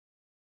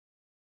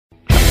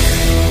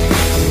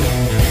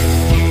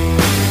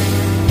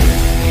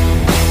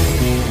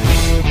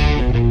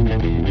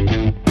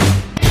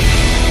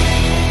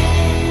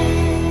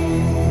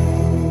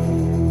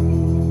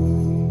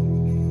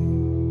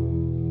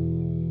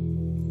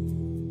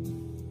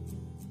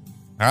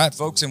All right,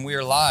 folks, and we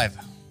are live.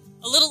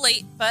 A little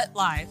late, but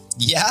live.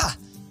 Yeah.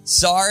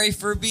 Sorry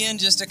for being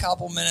just a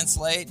couple minutes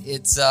late.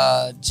 It's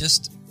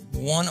just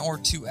one or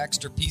two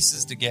extra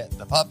pieces to get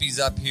the puppies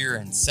up here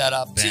and set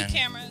up. Two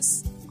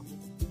cameras.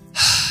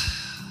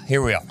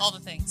 Here we are. All the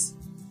things.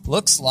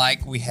 Looks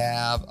like we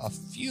have a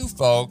few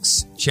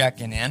folks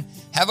checking in.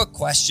 Have a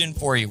question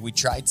for you. We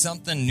tried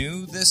something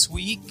new this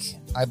week.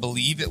 I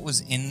believe it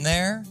was in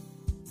there.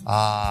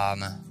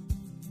 The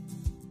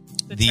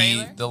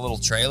trailer? The little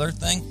trailer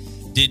thing.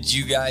 Did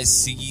you guys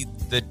see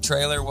the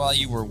trailer while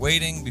you were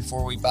waiting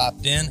before we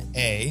bopped in?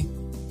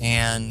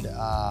 And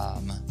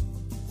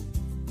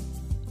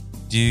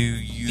did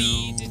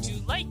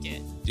you like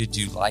it? Did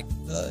you like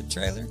the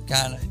trailer?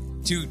 Kind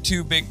of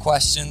two big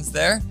questions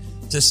there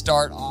to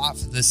start off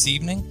this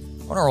evening.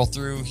 I want to roll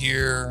through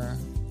here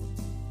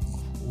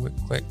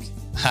quick.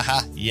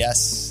 Haha,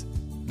 yes,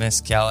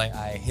 Miss Kelly,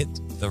 I hit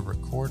the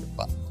record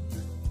button.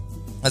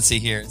 Let's see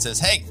here. It says,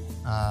 hey,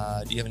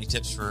 do you have any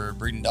tips for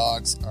breeding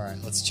dogs? All right,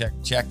 let's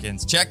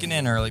check-ins. Checking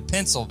in early.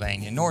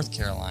 Pennsylvania, North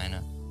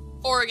Carolina,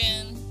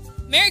 Oregon.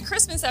 Merry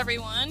Christmas,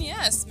 everyone.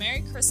 Yes,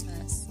 Merry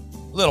Christmas.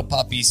 Little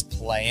puppies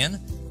playing.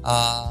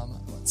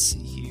 Let's see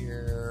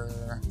here.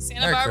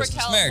 Santa Merry Barbara,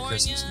 Christmas, California. Merry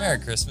Christmas, Merry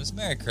Christmas,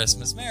 Merry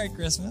Christmas, Merry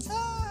Christmas.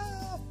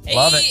 Hey,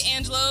 Love it.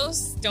 Angelo,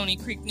 Stony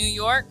Creek, New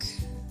York.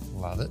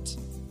 Love it.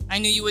 I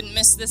knew you wouldn't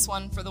miss this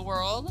one for the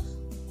world.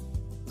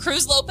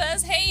 Cruz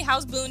Lopez. Hey,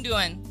 how's Boone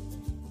doing?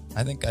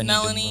 I think I need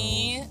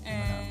Melanie to move.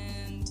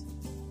 and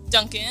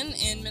Duncan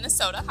in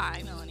Minnesota.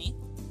 Hi, Melanie.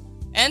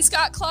 And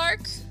Scott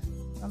Clark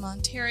from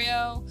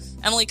Ontario.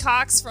 Emily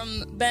Cox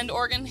from Bend,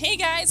 Oregon. Hey,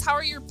 guys, how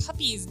are your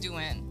puppies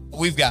doing?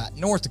 We've got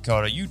North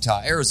Dakota,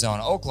 Utah,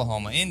 Arizona,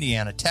 Oklahoma,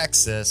 Indiana,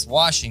 Texas,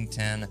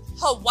 Washington.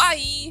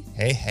 Hawaii.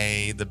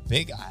 Hey, the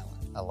Big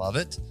Island. I love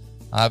it.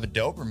 I have a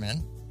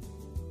Doberman.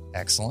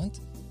 Excellent.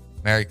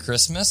 Merry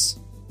Christmas.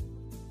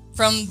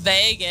 From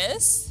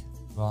Vegas.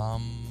 I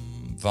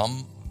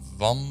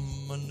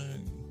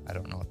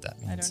don't know what that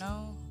means. I don't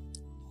know.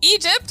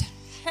 Egypt.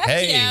 Heck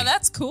Hey. yeah,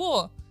 that's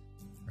cool.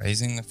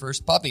 Raising the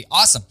first puppy.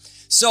 Awesome.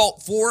 So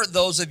for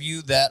those of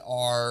you that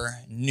are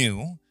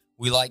new,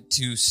 we like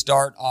to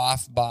start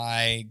off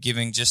by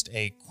giving just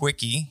a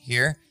quickie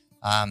here.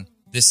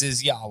 This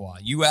is Yawa.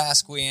 You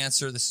ask, we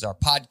answer. This is our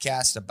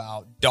podcast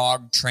about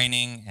dog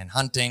training and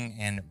hunting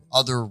and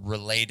other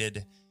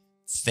related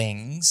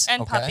things.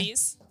 And okay?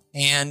 puppies.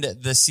 And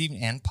this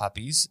evening, and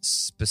puppies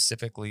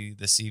specifically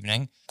this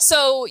evening.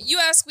 So you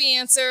ask, we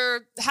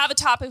answer, have a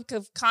topic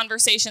of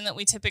conversation that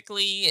we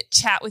typically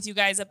chat with you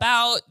guys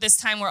about. This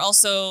time we're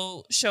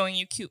also showing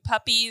you cute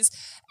puppies.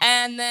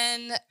 And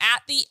then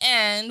at the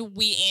end,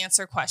 we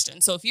answer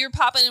questions. So if you're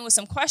popping in with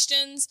some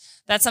questions,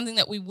 that's something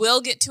that we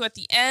will get to at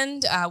the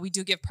end. We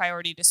do give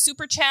priority to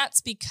super chats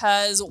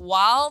because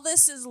while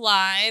this is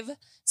live,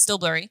 still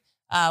blurry,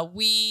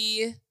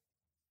 we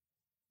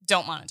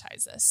don't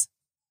monetize this.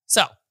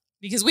 So,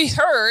 because we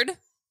heard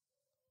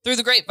through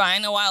the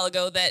grapevine a while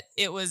ago that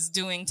it was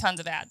doing tons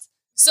of ads.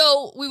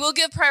 So we will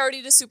give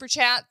priority to super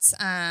chats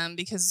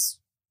because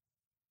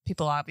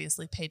people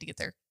obviously pay to get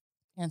their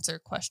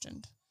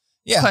question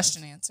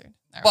answered.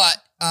 All right.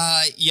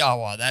 But,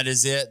 Yawa, that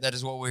is it. That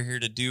is what we're here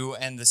to do.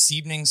 And this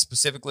evening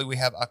specifically, we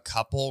have a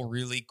couple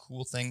really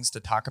cool things to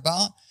talk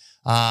about.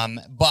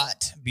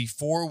 But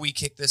before we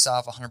kick this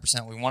off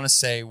 100%, we want to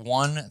say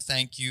one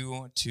thank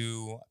you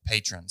to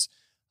patrons.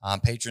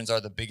 Patrons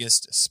are the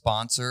biggest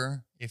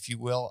sponsor, if you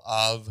will,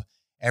 of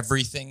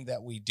everything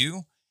that we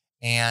do.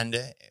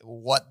 And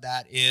what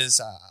that is,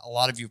 a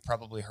lot of you have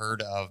probably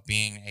heard of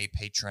being a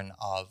patron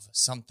of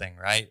something,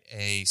 right?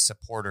 A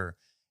supporter,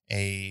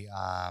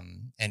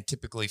 and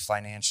typically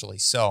financially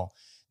so.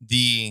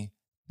 The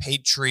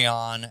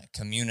Patreon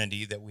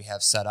community that we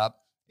have set up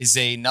is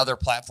another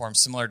platform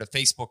similar to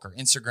Facebook or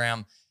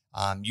Instagram.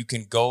 You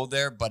can go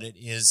there, but it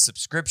is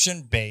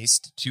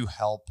subscription-based to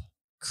help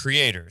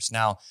creators.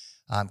 Now,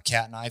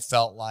 Kat and I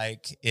felt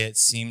like it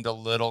seemed a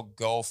little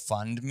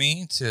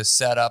GoFundMe to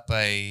set up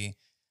a...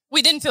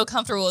 We didn't feel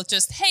comfortable with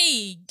just,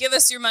 hey, give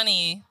us your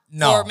money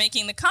No. for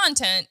making the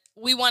content.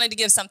 We wanted to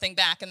give something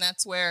back. And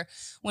that's where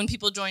when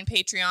people join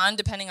Patreon,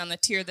 depending on the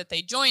tier that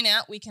they join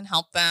at, we can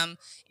help them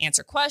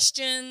answer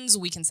questions.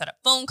 We can set up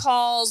phone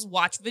calls,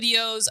 watch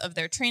videos of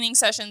their training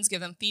sessions,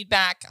 give them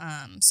feedback.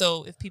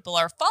 So if people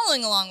are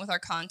following along with our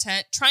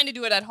content, trying to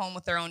do it at home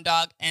with their own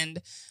dog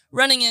and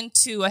running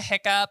into a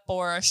hiccup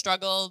or a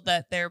struggle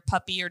that their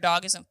puppy or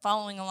dog isn't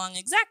following along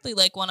exactly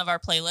like one of our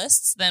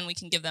playlists, then we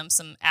can give them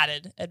some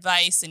added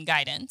advice and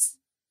guidance.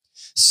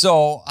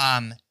 So,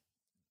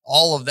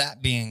 all of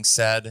that being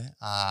said,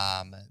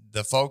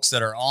 the folks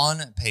that are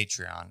on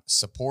Patreon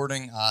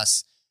supporting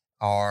us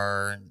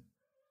are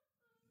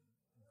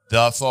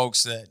the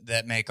folks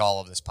that make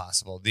all of this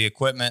possible. The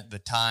equipment, the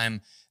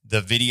time, the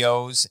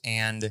videos,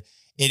 and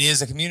it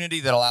is a community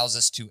that allows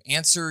us to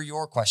answer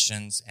your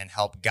questions and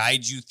help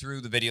guide you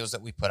through the videos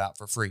that we put out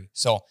for free.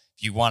 So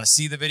if you want to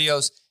see the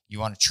videos, you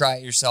want to try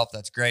it yourself,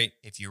 that's great.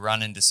 If you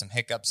run into some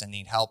hiccups and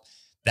need help,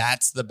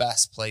 that's the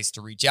best place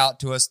to reach out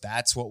to us.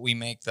 That's what we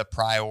make the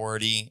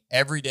priority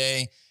every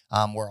day.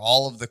 where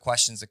all of the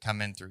questions that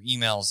come in through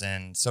emails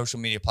and social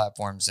media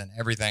platforms and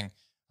everything,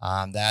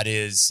 that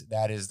is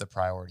the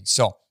priority.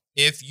 So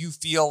if you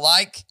feel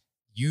like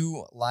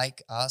you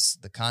like us,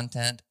 the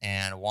content,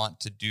 and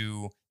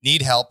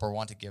need help or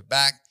want to give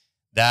back,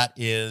 that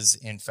is,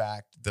 in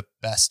fact, the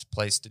best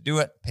place to do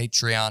it.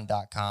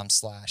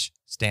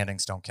 Patreon.com/Standing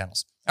Stone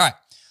Kennels. All right,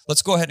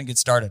 let's go ahead and get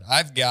started.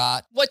 I've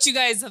got what you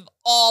guys have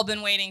all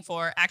been waiting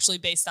for, actually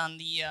based on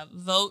the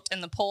vote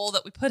and the poll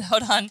that we put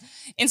out on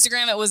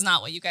Instagram. It was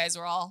not what you guys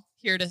were all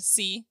here to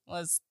see,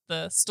 was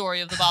the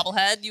story of the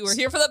bobblehead. You were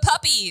here for the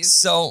puppies.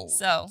 So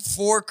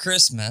for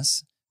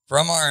Christmas,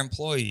 from our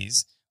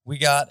employees, we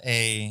got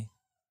a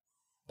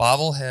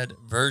bobblehead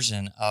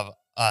version of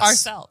us.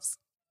 Ourselves.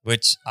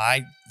 Which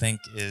I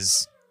think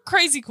is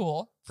crazy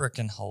cool.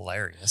 Freaking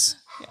hilarious.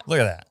 Yeah.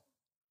 Look at that.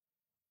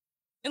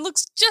 It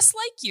looks just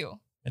like you.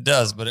 It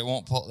does, but it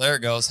won't pull. There it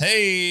goes.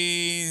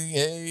 Hey.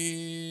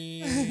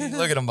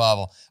 Look at him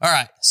bobble. All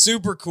right.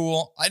 Super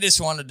cool. I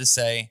just wanted to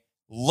say,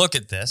 look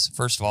at this,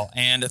 first of all,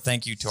 and a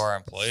thank you to our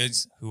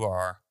employees who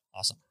are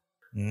awesome.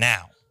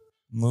 Now,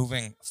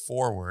 moving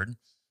forward,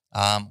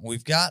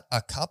 we've got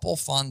a couple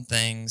fun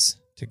things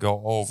to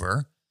go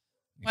over.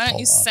 Why don't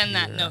you send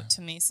that note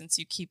to me, since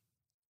you keep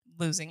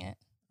losing it?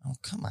 Oh,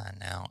 come on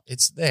now.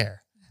 It's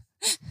there.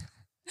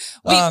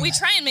 We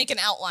try and make an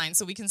outline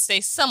so we can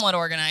stay somewhat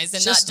organized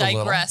and not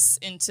digress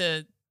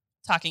into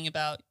talking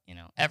about,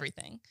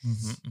 everything.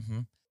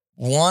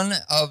 One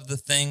of the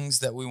things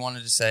that we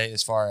wanted to say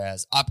as far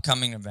as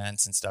upcoming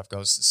events and stuff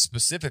goes,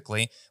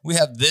 specifically, we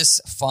have this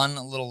fun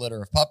little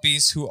litter of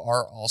puppies who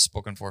are all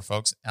spoken for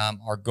folks,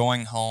 are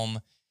going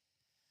home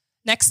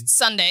next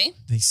Sunday,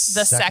 the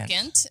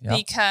 2nd, yep.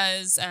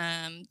 Because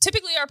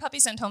typically our puppy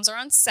send homes are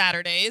on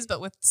Saturdays,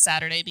 but with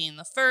Saturday being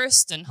the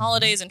 1st and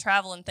holidays and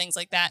travel and things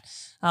like that,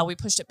 we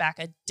pushed it back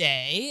a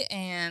day.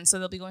 And so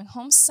they'll be going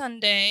home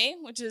Sunday,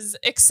 which is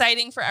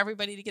exciting for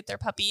everybody to get their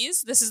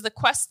puppies. This is the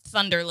Quest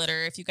Thunder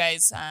litter. If you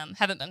guys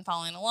haven't been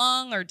following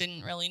along or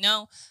didn't really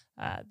know,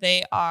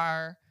 they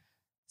are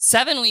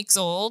 7 weeks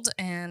old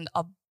and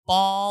a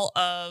ball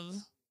of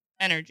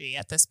energy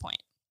at this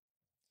point.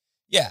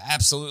 Yeah,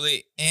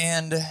 absolutely.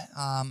 And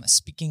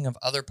speaking of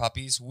other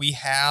puppies, we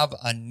have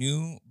a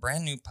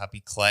brand new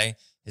puppy, Clay.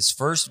 His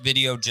first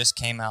video just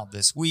came out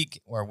this week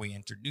where we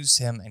introduce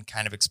him and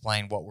kind of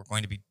explain what we're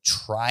going to be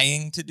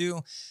trying to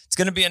do. It's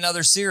going to be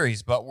another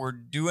series, but we're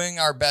doing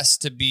our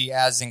best to be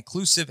as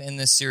inclusive in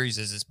this series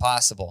as is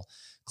possible.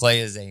 Clay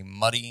is a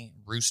muddy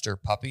rooster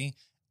puppy,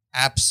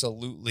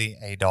 absolutely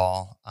a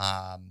doll.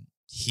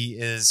 He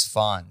is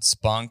fun,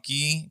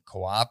 spunky,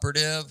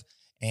 cooperative,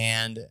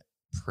 and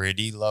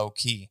pretty low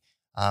key.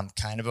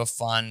 Kind of a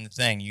fun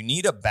thing. You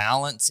need a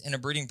balance in a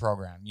breeding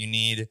program. You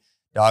need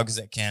dogs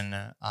that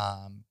can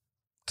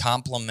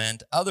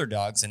complement other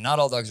dogs, and not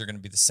all dogs are going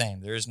to be the same.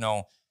 There is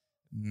no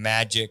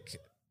magic,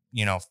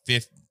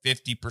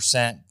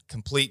 50%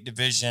 complete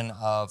division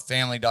of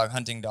family dog,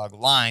 hunting dog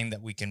line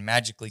that we can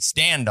magically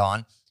stand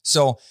on.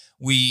 So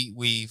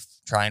we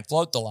try and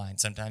float the line.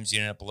 Sometimes you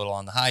end up a little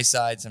on the high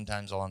side,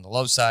 sometimes on the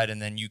low side,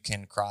 and then you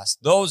can cross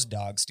those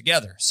dogs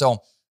together. So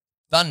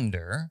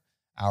Thunder,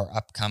 our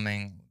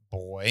upcoming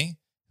boy,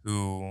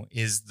 who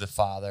is the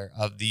father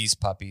of these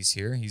puppies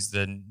here, he's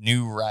the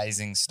new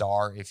rising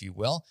star, if you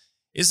will,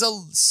 is a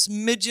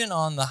smidgen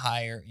on the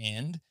higher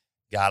end.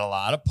 Got a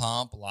lot of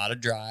pump, a lot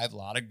of drive, a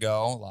lot of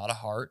go, a lot of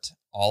heart,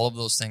 all of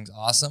those things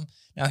awesome.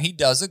 Now, he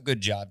does a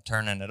good job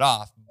turning it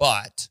off,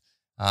 but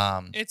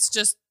it's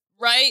just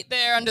right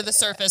there under the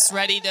surface,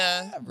 ready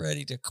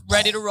to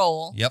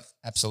roll. Yep,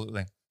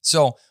 absolutely.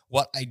 So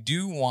what I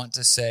do want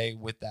to say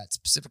with that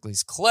specifically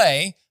is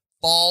Clay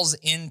falls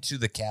into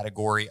the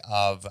category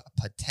of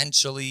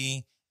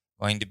potentially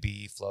going to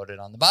be floated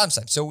on the bottom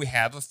side. So we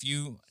have a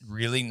few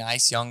really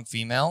nice young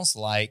females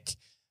like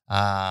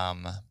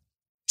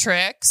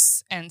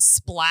Trix and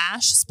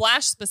Splash.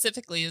 Splash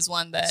specifically is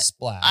one that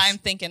I'm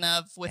thinking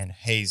of with and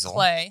Hazel.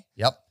 Clay.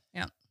 Yep.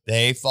 Yeah.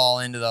 They fall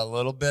into the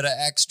little bit of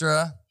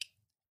extra,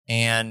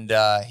 and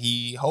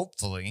he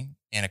hopefully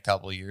in a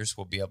couple of years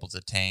will be able to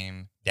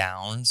tame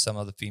down some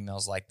of the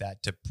females like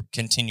that to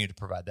continue to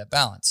provide that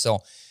balance.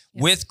 So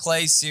with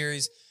Clay's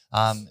series,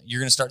 you're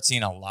going to start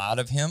seeing a lot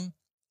of him,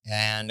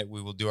 and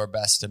we will do our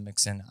best to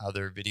mix in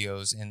other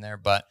videos in there.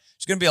 But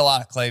there's going to be a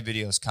lot of Clay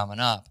videos coming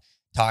up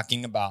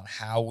talking about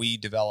how we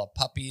develop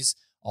puppies,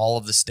 all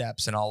of the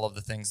steps and all of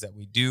the things that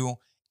we do,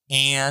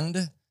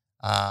 and,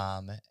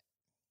 as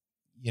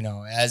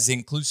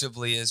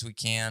inclusively as we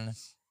can,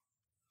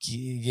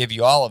 give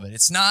you all of it.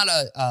 It's not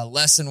a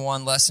lesson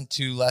 1, lesson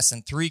 2,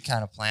 lesson 3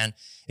 kind of plan.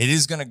 It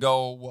is going to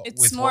go with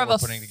what we're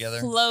putting together.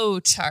 It's more of a flow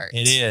chart.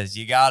 It is.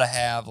 You got to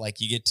have,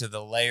 you get to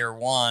the layer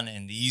 1,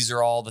 and these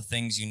are all the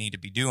things you need to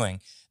be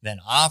doing. Then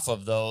off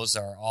of those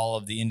are all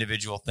of the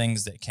individual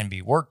things that can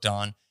be worked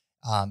on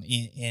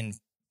in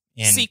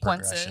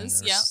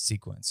sequences. Yeah.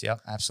 Sequence.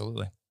 Yep.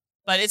 Absolutely.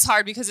 But it's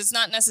hard because it's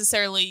not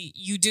necessarily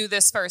you do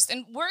this first.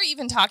 And we're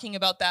even talking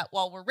about that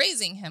while we're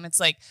raising him. It's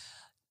like,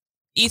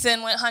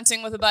 Ethan went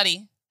hunting with a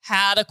buddy,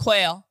 had a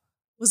quail,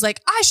 was like,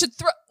 I should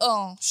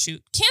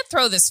can't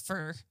throw this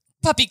for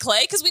puppy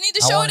Clay because we need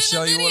to I show wanna it in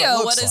show the you video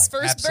what what it his looks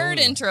like. first bird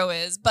Absolutely. intro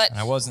is. But And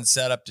I wasn't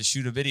set up to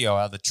shoot a video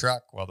out of the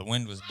truck while the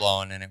wind was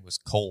blowing and it was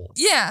cold.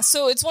 yeah,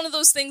 so it's one of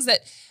those things that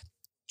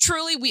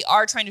truly we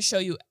are trying to show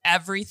you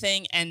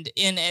everything and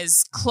in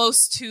as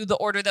close to the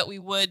order that we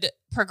would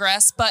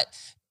progress. But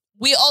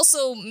we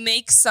also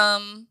make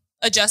some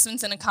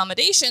adjustments and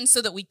accommodations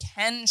so that we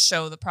can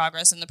show the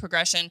progress and the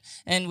progression.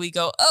 And we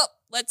go, oh,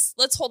 let's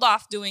hold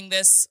off doing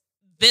this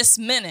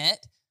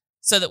minute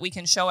so that we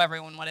can show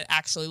everyone what it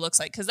actually looks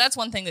like. Because that's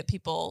one thing that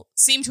people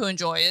seem to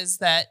enjoy is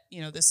that,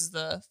 this is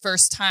the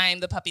first time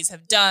the puppies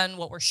have done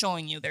what we're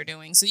showing you they're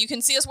doing. So you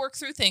can see us work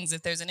through things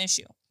if there's an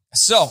issue.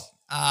 So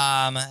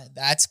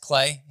that's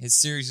Clay. His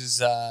series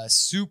is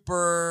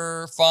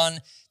super fun.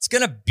 It's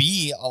going to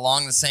be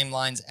along the same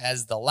lines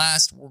as the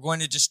last. We're going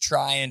to just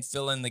try and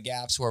fill in the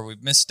gaps where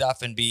we've missed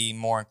stuff and be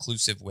more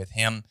inclusive with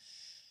him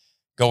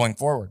going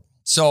forward.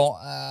 So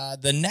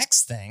the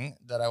next thing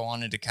that I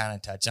wanted to kind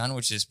of touch on,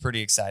 which is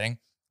pretty exciting,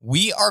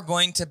 we are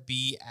going to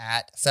be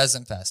at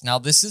Pheasant Fest. Now,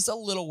 this is a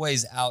little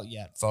ways out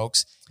yet,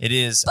 folks. It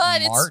is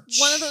But March. It's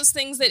one of those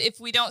things that if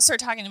we don't start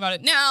talking about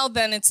it now,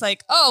 then it's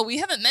like, oh, we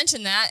haven't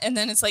mentioned that. And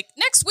then it's like,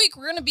 next week,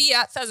 we're going to be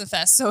at Pheasant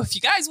Fest. So if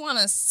you guys want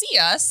to see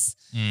us,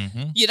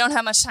 you don't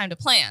have much time to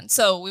plan.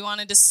 So we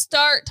wanted to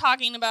start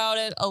talking about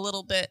it a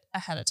little bit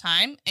ahead of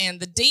time.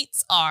 And the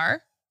dates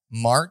are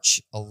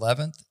March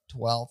 11th,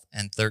 12th,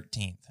 and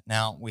 13th.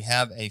 Now, we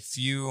have a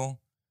few,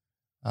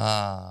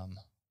 I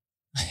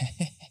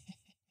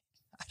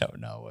don't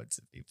know what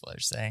some people are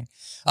saying.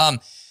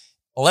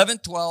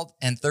 11th, 12th,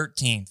 and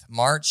 13th.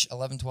 March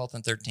 11th, 12th,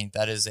 and 13th.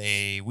 That is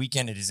a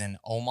weekend. It is in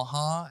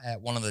Omaha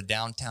at one of the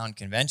downtown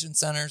convention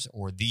centers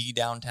or the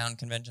downtown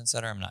convention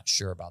center. I'm not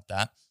sure about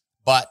that.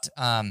 But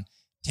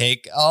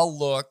take a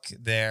look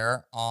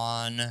there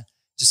on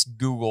just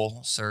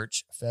Google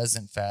search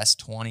Pheasant Fest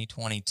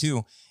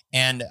 2022.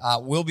 And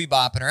we'll be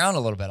bopping around a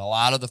little bit. A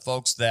lot of the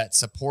folks that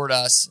support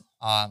us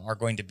are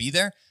going to be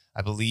there.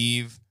 I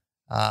believe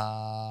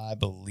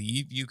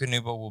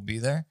Eukanuba will be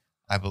there.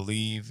 I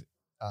believe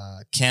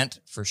Kent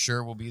for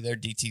sure will be there.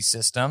 DT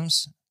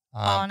Systems.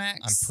 Onyx.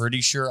 I'm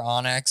pretty sure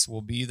Onyx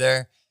will be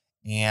there.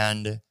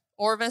 And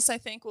Orvis, I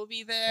think, will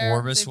be there.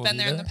 Orvis They've will been be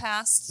there in there. the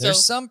past.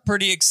 There's some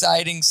pretty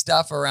exciting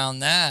stuff around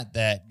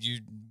that you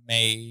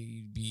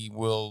maybe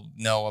will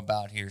know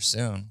about here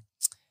soon.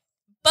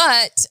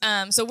 But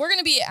so we're going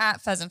to be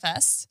at Pheasant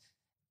Fest.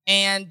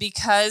 And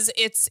because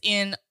it's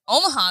in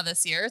Omaha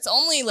this year, it's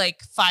only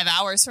like 5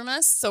 hours from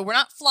us. So we're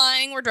not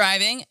flying, we're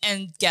driving.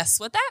 And guess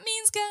what that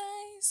means,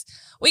 guys?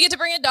 We get to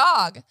bring a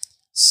dog.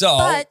 So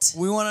But-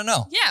 we want to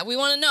know. Yeah, we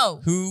want to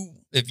know. Who,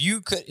 if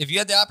you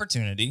had the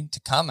opportunity to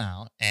come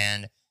out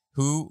and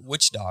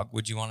which dog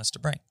would you want us to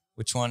bring?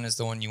 Which one is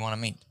the one you want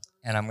to meet?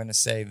 And I'm going to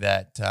say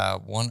that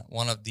one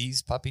of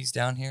these puppies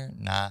down here,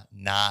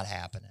 not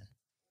happening.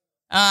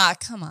 Ah,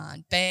 come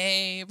on,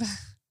 babe.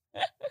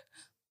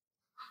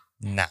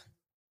 Nah.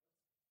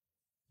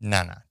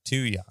 Too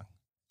young.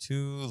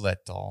 Too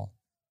little.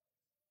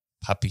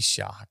 Puppy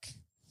shock.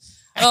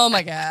 Oh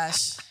my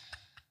gosh.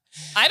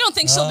 I don't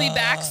think she'll be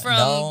back from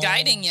No,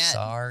 guiding yet.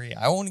 Sorry.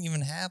 I won't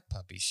even have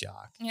puppy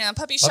shock. Yeah,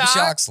 puppy Puppy shock.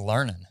 shock's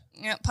learning.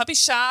 Yeah, puppy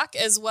shock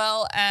as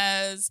well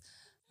as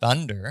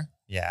Thunder.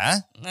 Yeah.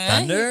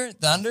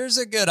 Thunder's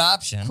a good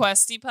option.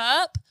 Questy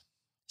pup.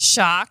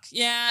 Shock.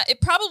 Yeah,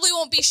 it probably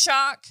won't be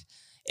Shock.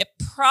 It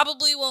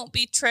probably won't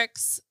be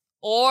Trix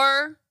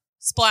or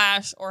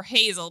Splash or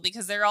Hazel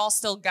because they're all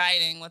still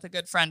guiding with a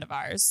good friend of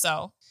ours.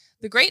 So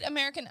the Great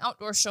American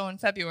Outdoor Show in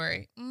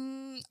February.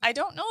 I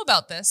don't know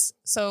about this,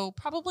 so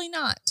probably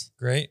not.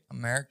 Great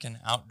American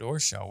Outdoor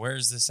Show. Where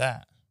is this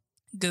at?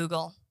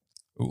 Google.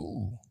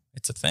 Ooh,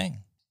 it's a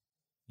thing.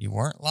 You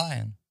weren't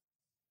lying.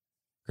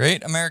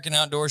 Great American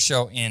Outdoor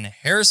Show in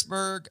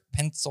Harrisburg,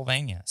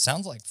 Pennsylvania.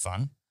 Sounds like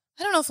fun.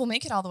 I don't know if we'll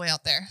make it all the way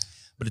out there.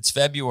 But it's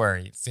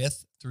February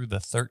 5th through the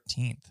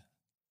 13th.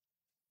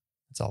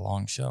 It's a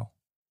long show.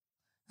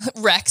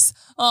 Rex.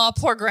 Oh,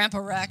 poor Grandpa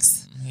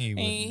Rex. He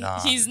would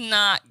not. He's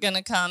not going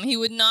to come. He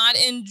would not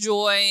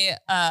enjoy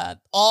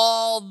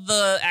all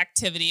the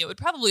activity. It would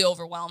probably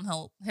overwhelm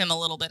him a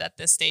little bit at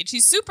this stage.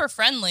 He's super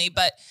friendly,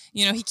 but,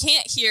 he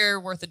can't hear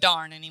worth a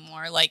darn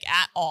anymore, like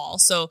at all.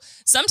 So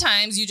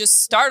sometimes you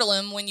just startle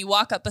him when you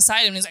walk up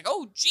beside him. And he's like,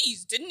 oh,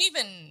 geez, didn't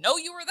even know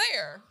you were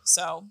there.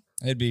 So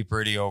It'd be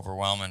pretty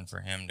overwhelming for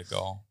him to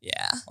go.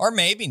 yeah. Or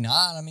maybe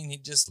not. I mean,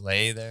 he'd just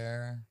lay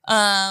there.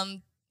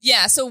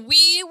 Yeah, so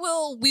we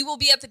will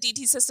be at the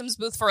DT Systems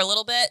booth for a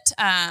little bit,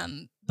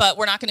 but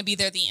we're not going to be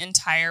there the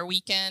entire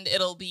weekend.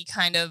 It'll be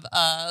kind of,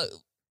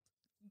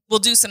 we'll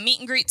do some meet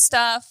and greet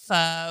stuff.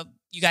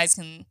 You guys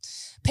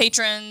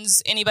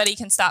patrons, anybody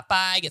can stop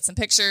by, get some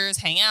pictures,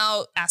 hang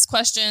out, ask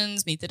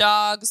questions, meet the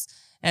dogs,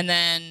 and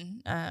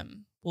then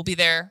we'll be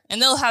there. And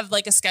they'll have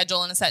like a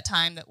schedule and a set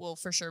time that we'll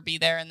for sure be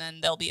there, and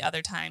then there'll be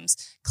other times.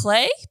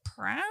 Clay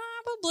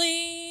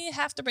probably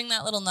have to bring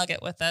that little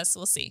nugget with us.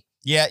 We'll see.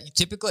 Yeah,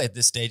 typically at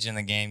this stage in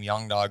the game,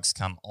 young dogs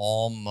come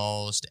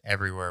almost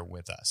everywhere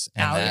with us.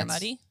 And Allie or that's,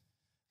 Muddy?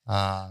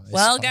 it's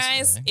Well, a guys,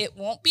 possibility. it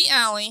won't be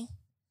Allie.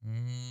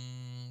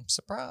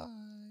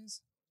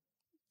 Surprise.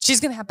 She's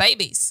going to have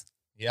babies.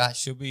 Yeah,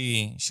 she'll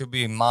be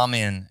mom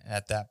in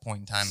at that point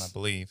in time, I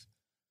believe.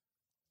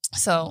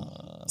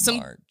 So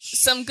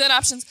some good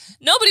options.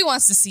 Nobody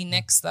wants to see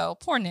Nix though.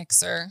 Poor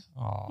Nixer.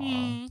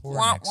 Aw, poor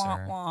Wah, Nixer.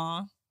 wah,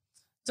 wah.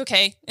 It's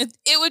okay.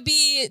 It would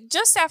be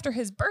just after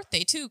his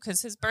birthday too,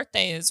 because his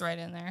birthday is right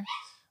in there.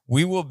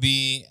 We will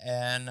be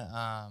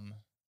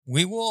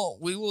we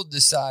will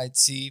decide,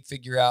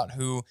 figure out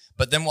who,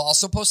 but then we'll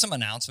also post some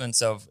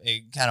announcements of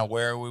a kind of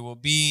where we will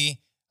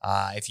be.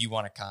 If you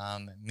want to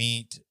come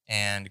meet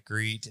and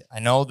greet. I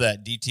know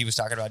that DT was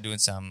talking about doing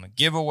some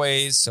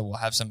giveaways, so we'll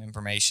have some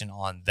information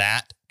on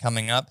that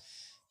coming up.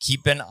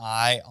 Keep an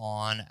eye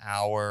on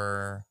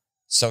our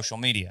social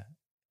media,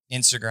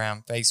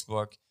 Instagram,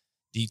 Facebook,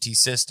 DT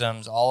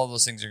Systems. All of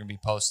those things are going to be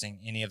posting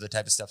any of the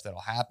type of stuff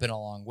that'll happen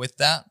along with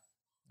that.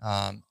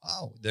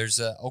 There's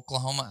a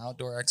Oklahoma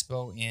Outdoor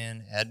Expo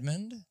in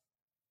Edmond.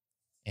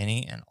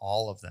 Any and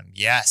all of them.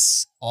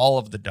 Yes, all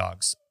of the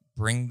dogs.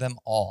 Bring them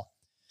all.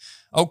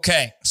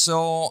 Okay,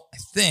 so I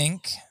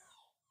think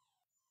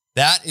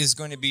that is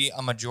going to be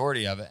a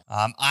majority of it.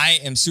 I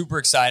am super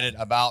excited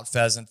about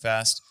Pheasant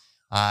Fest.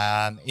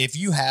 If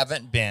you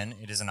haven't been,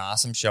 it is an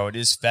awesome show. It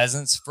is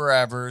Pheasants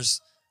Forever's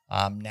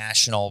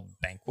national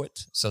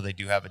banquet. So they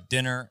do have a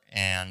dinner,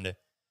 and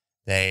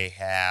they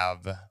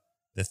have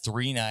the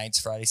 3 nights,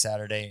 Friday,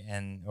 Saturday,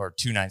 or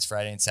 2 nights,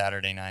 Friday and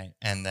Saturday night.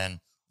 And then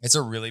it's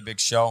a really big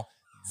show,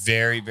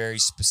 very, very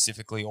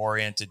specifically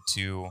oriented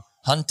to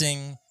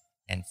hunting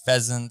and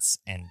pheasants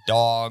and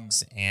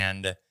dogs.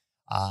 And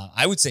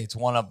I would say it's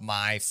one of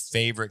my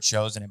favorite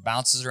shows, and it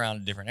bounces around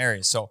in different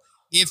areas. So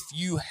if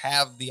you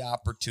have the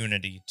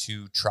opportunity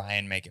to try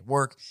and make it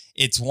work,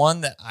 it's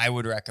one that I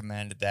would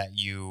recommend that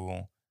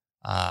you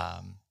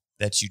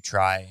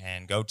try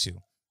and go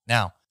to.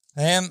 Now,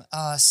 I am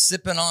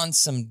sipping on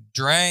some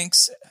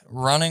drinks,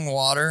 runnings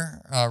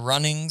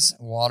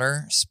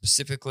water,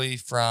 specifically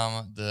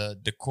from the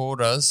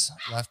Dakotas,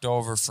 left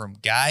over from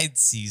guide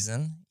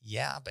season.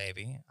 Yeah,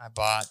 baby. I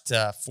bought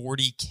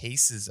 40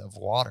 cases of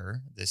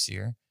water this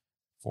year,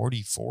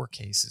 44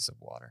 cases of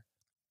water.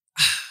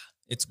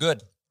 It's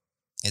good.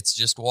 It's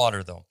just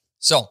water, though.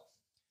 So,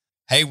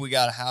 hey, we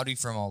got a howdy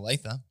from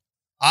Olathe.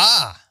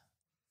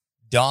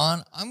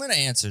 Dawn, I'm going to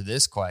answer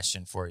this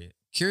question for you.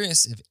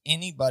 Curious if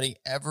anybody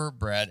ever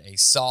bred a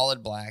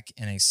solid black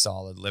and a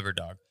solid liver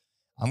dog.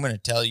 I'm going to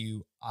tell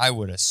you, I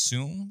would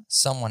assume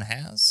someone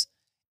has.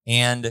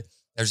 And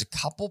there's a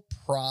couple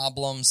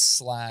problems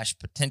 /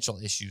 potential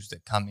issues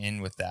that come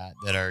in with that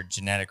are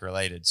genetic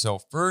related. So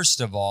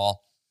first of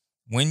all,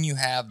 when you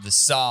have the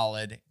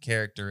solid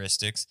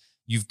characteristics,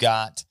 you've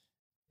got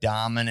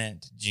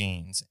dominant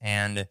genes.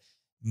 And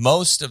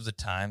most of the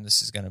time,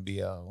 this is going to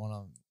be I don't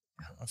know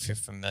if you're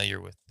familiar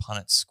with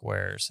Punnett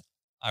squares.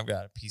 I've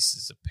got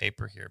pieces of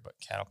paper here, but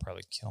Cat will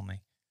probably kill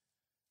me.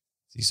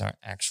 These aren't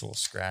actual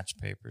scratch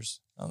papers.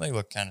 Oh, they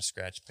look kind of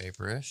scratch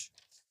paper-ish.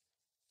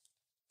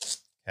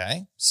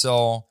 Okay,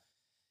 so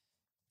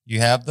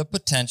you have the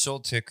potential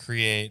to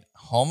create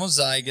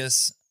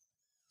homozygous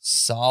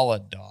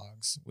solid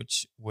dogs,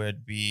 which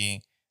would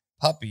be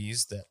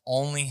puppies that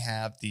only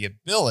have the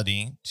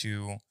ability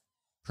to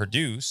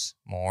produce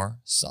more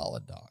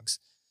solid dogs.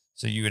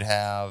 So you would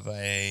have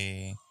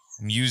I'm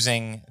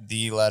using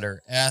the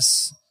letter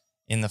S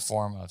in the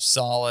form of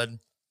solid.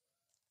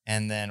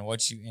 And then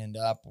what you end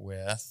up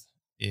with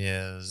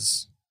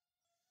is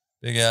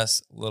big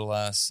S, little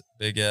s,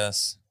 big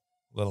S,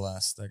 little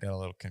s. That got a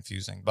little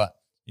confusing. But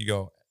you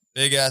go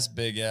big S,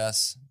 big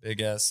S,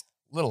 big S,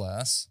 little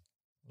s,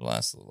 little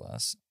s, little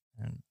s,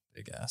 and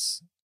big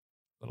S,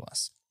 little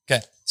s.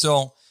 Okay,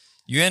 so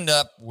you end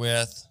up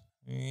with,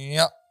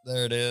 yep,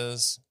 there it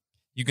is.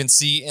 You can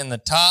see in the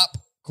top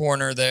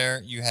corner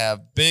there, you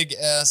have big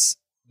S,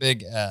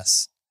 big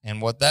S. And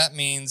what that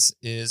means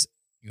is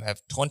you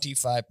have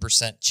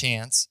 25%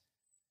 chance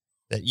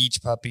that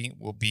each puppy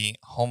will be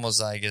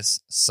homozygous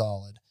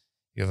solid.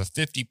 You have a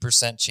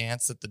 50%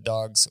 chance that the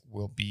dogs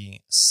will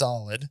be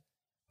solid,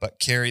 but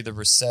carry the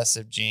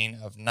recessive gene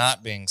of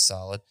not being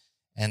solid.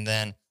 And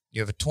then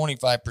you have a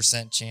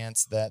 25%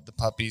 chance that the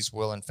puppies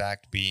will, in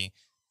fact, be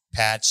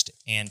patched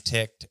and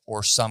ticked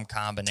or some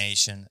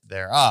combination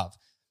thereof.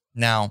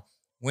 Now,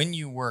 when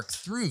you work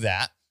through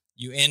that,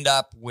 you end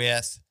up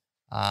with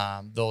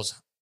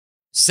those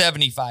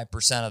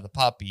 75% of the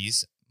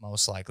puppies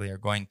most likely are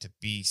going to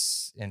be,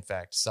 in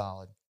fact,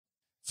 solid.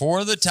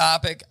 For the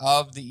topic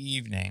of the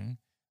evening,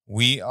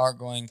 we are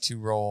going to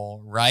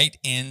roll right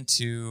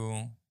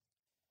into,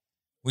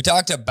 we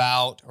talked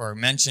about or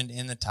mentioned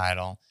in the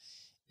title,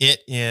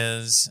 it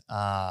is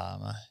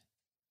about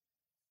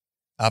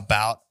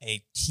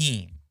a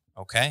team,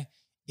 okay?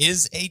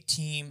 Is a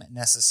team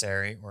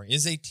necessary or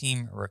is a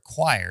team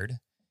required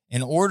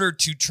in order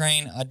to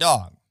train a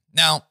dog?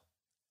 Now,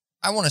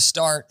 I want to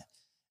start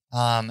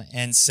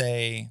and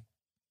say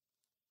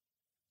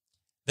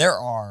there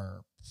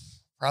are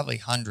probably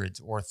hundreds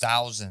or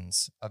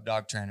thousands of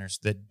dog trainers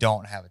that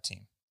don't have a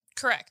team.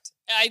 Correct.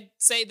 I'd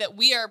say that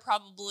we are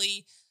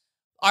probably,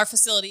 our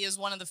facility is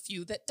one of the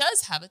few that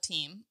does have a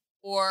team,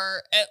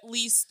 or at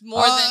least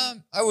more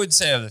than... I would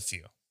say of the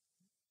few.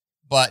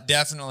 but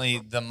definitely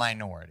the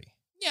minority.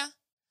 Yeah.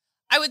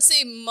 I would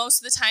say most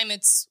of the time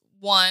it's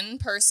one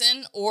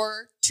person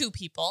or two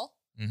people.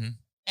 Mm-hmm.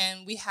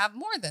 And we have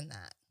more than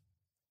that.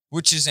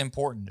 Which is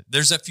important.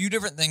 There's a few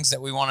different things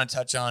that we want to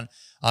touch on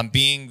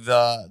being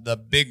the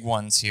big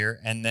ones here.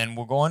 And then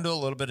we'll go into a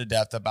little bit of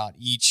depth about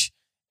each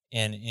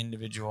and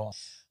individual.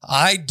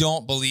 I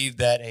don't believe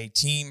that a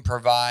team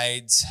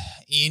provides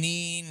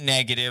any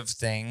negative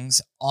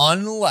things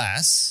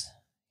unless,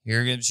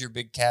 here gives your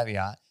big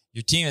caveat,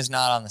 your team is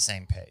not on the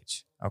same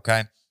page.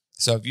 Okay.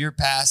 So if you're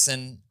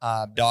passing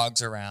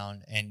dogs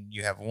around and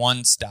you have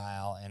one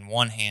style and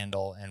one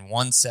handle and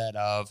one set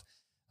of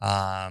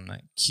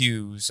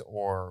cues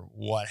or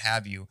what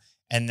have you,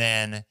 and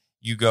then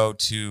you go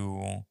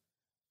to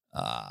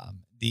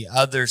the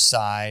other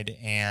side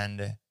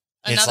and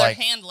it's another like,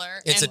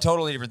 handler. It's a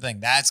totally different thing.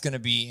 That's going to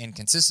be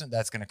inconsistent.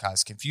 That's going to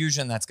cause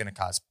confusion. That's going to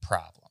cause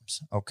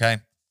problems. Okay.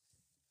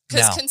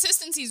 Because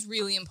consistency is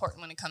really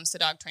important when it comes to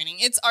dog training.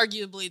 It's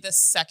arguably the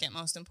second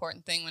most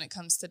important thing when it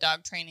comes to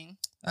dog training.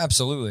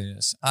 Absolutely it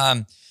is.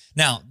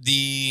 Now,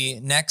 the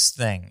next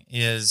thing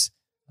is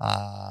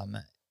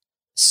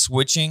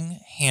switching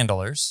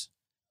handlers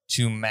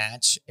to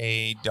match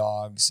a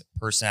dog's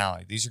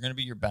personality. These are going to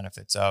be your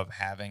benefits of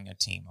having a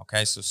team.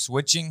 Okay. So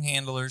switching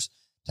handlers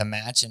to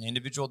match an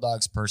individual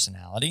dog's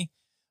personality,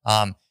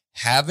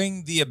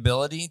 having the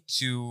ability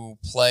to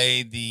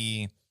play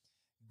the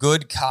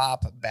good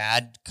cop,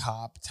 bad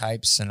cop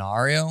type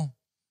scenario,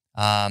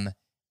 and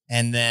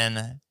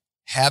then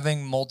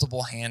having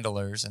multiple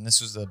handlers. And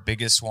this was the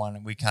biggest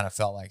one. We kind of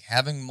felt like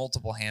having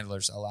multiple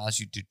handlers allows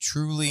you to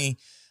truly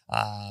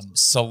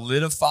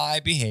solidify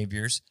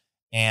behaviors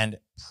and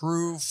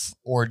proof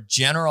or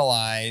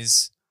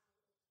generalize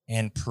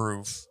and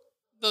proof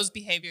those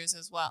behaviors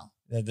as well.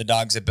 The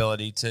dog's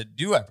ability to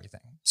do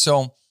everything.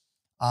 So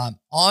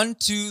on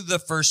to the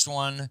first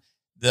one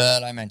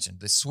that I mentioned,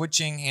 the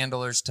switching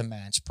handlers to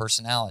match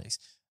personalities.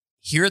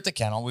 Here at the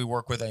kennel, we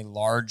work with a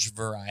large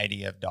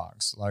variety of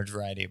dogs, large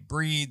variety of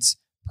breeds,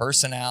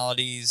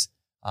 personalities,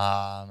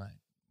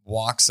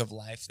 walks of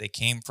life they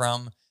came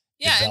from,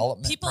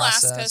 development and people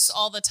process. ask us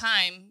all the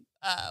time,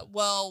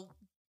 well,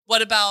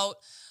 what about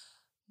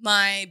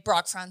my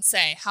Braque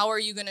Francais? How are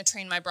you going to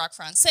train my Braque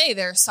Francais?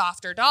 They're a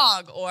softer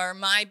dog, or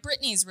my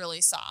Brittany's really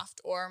soft,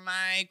 or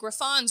my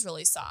Griffon's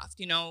really soft.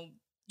 You know,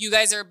 you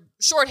guys are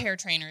short hair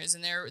trainers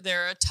and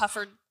they're a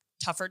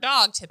tougher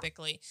dog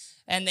typically.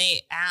 And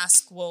they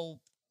ask,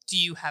 well, do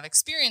you have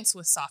experience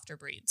with softer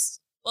breeds?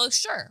 Well,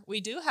 sure,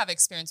 we do have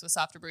experience with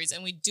softer breeds,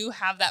 and we do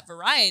have that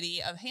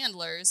variety of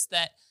handlers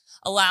that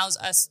allows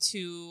us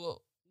to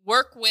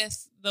work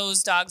with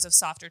those dogs of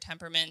softer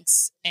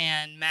temperaments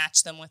and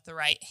match them with the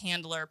right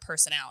handler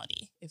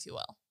personality, if you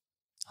will.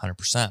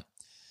 100%.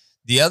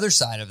 The other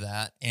side of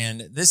that,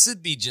 and this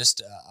would be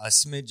just a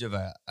smidge of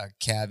a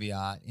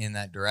caveat in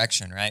that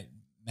direction, right?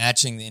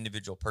 Matching the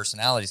individual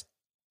personalities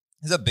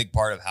is a big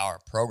part of how our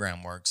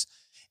program works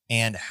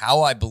and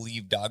how I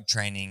believe dog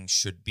training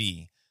should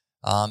be.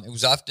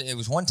 It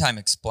was one time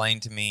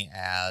explained to me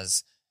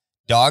as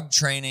dog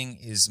training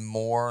is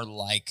more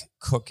like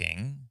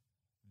cooking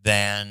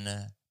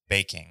than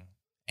baking.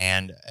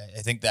 And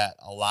I think that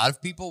a lot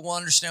of people will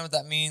understand what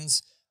that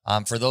means.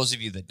 For those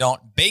of you that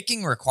don't,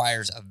 baking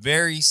requires a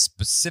very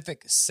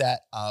specific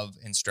set of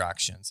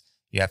instructions.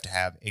 You have to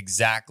have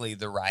exactly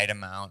the right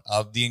amount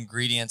of the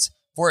ingredients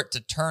for it to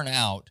turn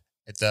out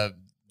at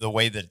the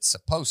way that it's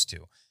supposed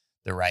to.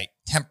 The right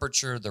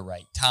temperature, the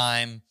right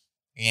time,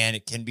 and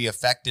it can be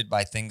affected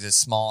by things as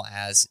small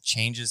as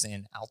changes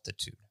in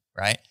altitude,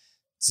 right?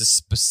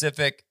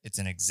 It's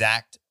an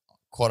exact,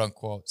 quote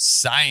unquote,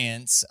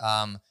 science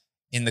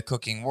in the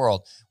cooking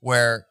world,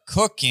 where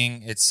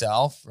cooking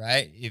itself,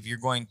 right? If you're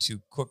going to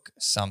cook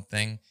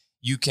something,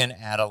 you can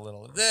add a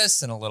little of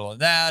this and a little of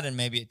that, and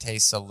maybe it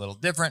tastes a little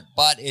different,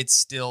 but it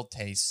still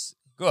tastes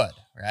good,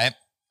 right?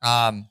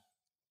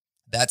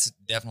 That's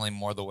definitely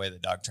more the way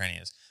that dog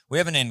training is. We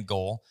have an end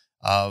goal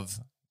of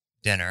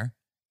dinner,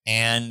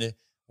 and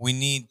we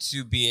need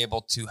to be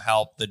able to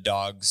help the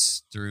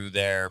dogs through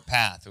their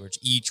path, which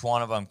each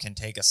one of them can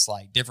take a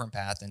slight different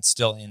path and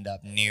still end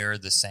up near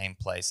the same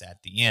place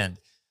at the end,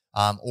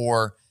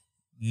 or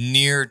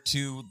near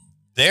to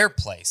their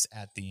place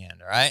at the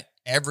end, all right?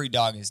 Every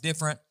dog is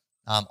different.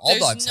 All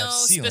dogs have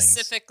ceilings. There's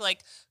no specific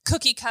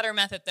cookie cutter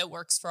method that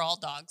works for all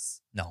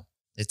dogs. No,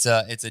 it's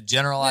a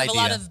general idea. We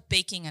have a lot of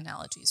baking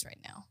analogies right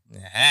now.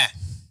 Yeah.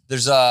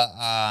 There's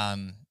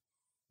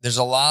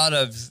a lot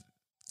of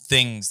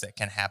things that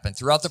can happen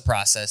throughout the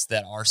process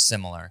that are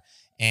similar.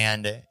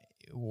 And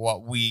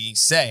what we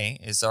say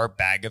is our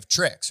bag of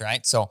tricks,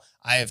 right? So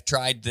I have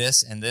tried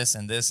this and this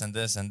and this and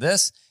this and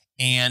this,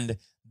 and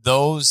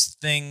those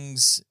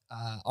things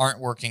aren't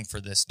working for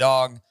this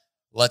dog.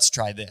 Let's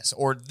try this.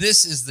 Or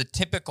this is the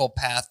typical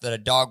path that a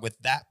dog with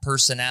that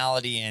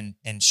personality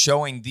and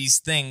showing these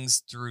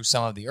things through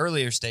some of the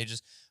earlier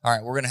stages. All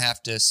right, we're going to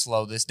have to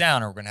slow this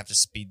down, or we're going to have to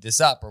speed this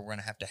up, or we're going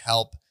to have to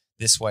help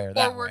this way or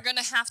that way. Or we're going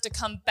to have to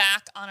come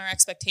back on our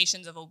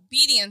expectations of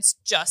obedience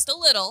just a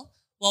little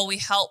while we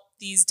help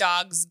these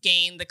dogs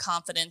gain the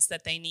confidence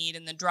that they need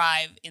and the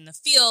drive in the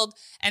field.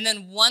 And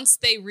then once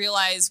they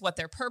realize what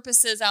their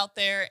purpose is out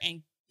there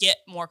and get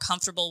more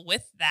comfortable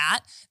with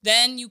that,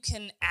 then you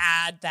can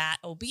add that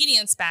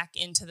obedience back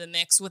into the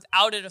mix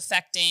without it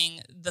affecting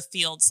the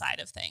field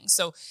side of things.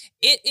 So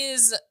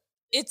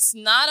it's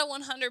not a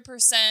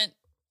 100%,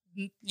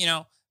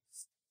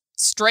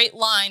 straight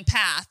line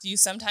path. You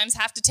sometimes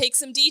have to take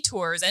some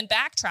detours and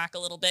backtrack a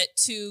little bit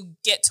to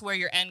get to where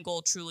your end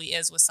goal truly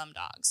is with some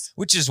dogs.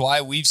 Which is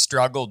why we've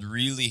struggled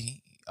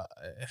we've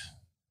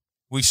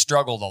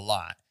struggled a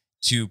lot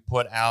to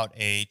put out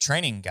a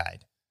training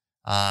guide,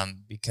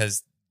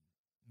 because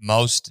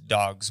most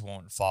dogs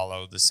won't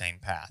follow the same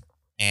path.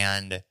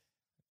 And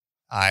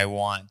I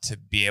want to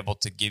be able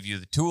to give you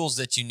the tools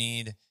that you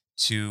need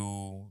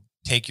to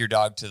take your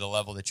dog to the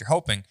level that you're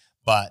hoping,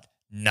 but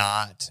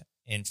not,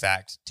 in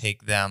fact,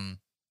 take them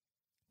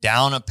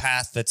down a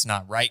path that's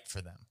not right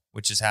for them,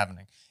 which is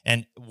happening.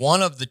 And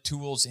one of the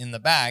tools in the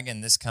bag,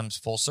 and this comes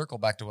full circle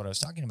back to what I was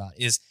talking about,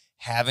 is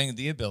having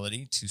the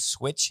ability to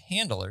switch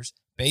handlers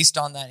based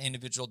on that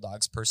individual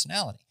dog's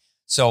personality.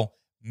 So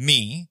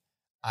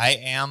I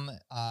am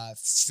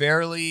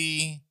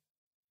fairly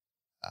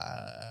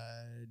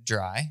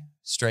dry,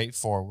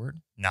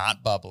 straightforward,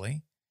 not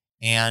bubbly.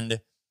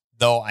 And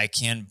though I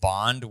can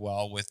bond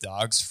well with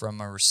dogs from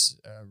a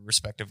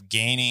respect of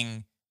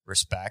gaining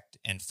respect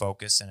and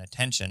focus and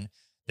attention,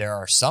 there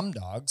are some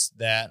dogs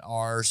that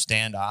are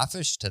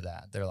standoffish to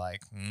that. They're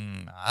like,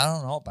 I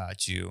don't know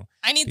about you.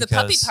 I need the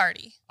puppy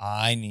party.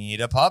 I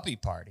need a puppy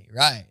party,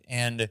 right?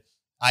 And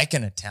I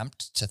can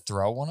attempt to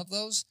throw one of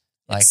those.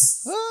 Like,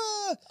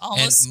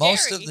 almost and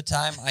most of the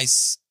time I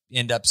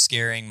end up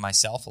scaring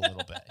myself a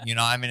little bit.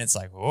 It's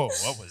like, whoa,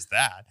 what was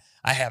that?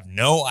 I have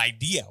no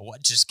idea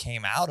what just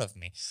came out of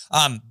me.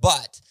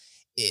 But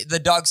the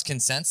dogs can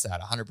sense that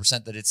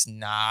 100%, that it's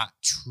not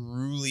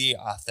truly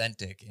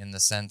authentic in the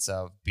sense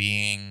of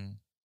being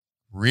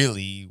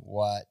really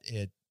what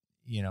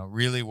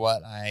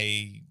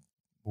I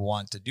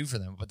want to do for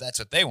them. But that's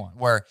what they want.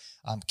 Where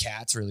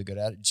Kat's really good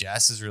at it.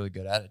 Jess is really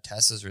good at it.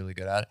 Tess is really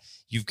good at it.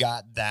 You've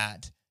got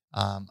that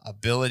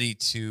ability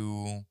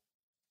to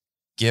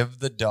give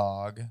the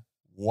dog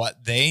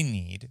what they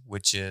need,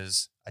 which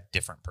is a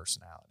different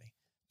personality,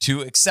 to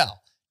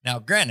excel. Now,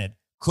 granted,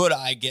 could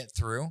I get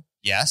through?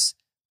 Yes.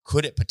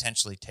 Could it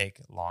potentially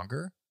take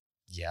longer?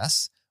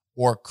 Yes.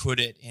 Or could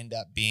it end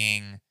up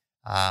being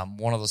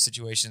one of those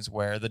situations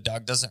where the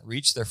dog doesn't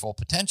reach their full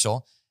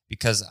potential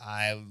because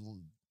I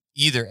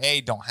either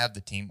A, don't have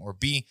the team, or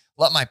B,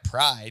 let my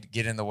pride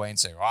get in the way and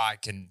say, I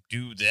can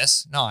do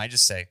this. No, I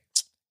just say,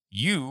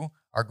 you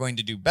are going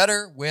to do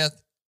better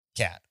with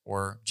Kat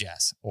or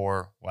Jess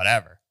or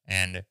whatever.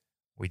 And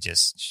we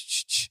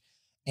just,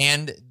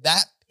 and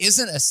that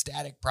isn't a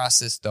static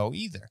process though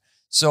either.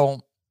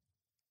 So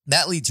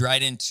that leads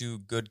right into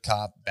good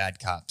cop, bad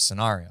cop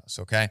scenarios.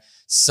 Okay.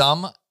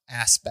 Some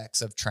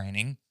aspects of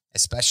training,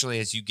 especially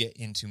as you get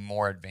into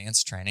more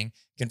advanced training,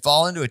 can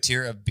fall into a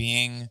tier of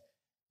being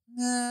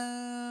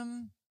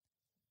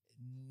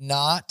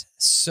not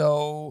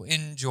so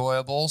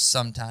enjoyable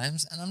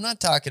sometimes. And I'm not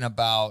talking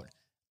about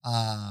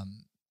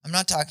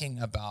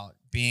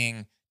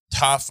being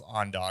tough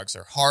on dogs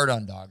or hard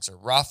on dogs or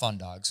rough on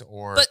dogs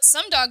But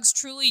some dogs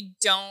truly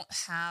don't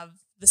have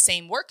the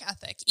same work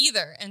ethic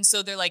either. And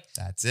so they're like,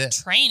 that's it.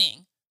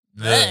 Training.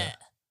 Yeah.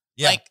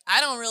 Like,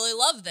 I don't really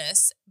love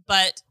this,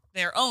 but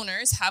their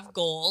owners have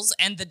goals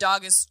and the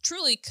dog is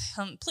truly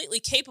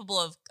completely capable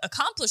of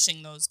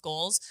accomplishing those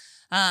goals.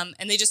 And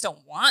they just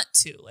don't want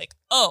to. Like,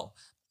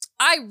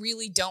 I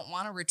really don't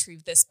want to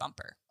retrieve this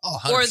bumper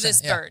or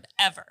this bird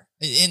ever.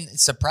 And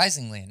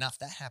surprisingly enough,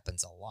 that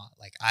happens a lot.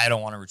 Like, I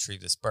don't want to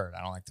retrieve this bird.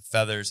 I don't like the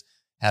feathers.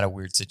 Had a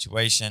weird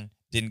situation.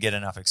 Didn't get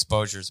enough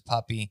exposure as a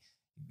puppy.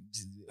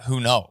 Who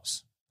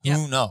knows? Yep.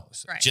 Who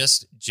knows? Right.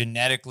 Just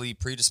genetically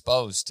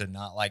predisposed to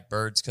not like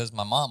birds because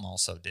my mom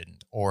also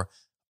didn't, or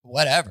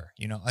whatever.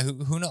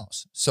 Who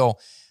knows? So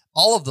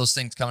all of those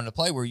things come into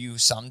play where you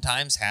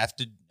sometimes have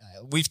to.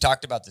 We've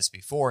talked about this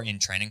before in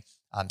training.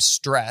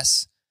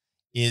 Stress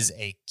is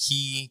a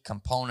key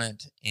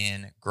component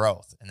in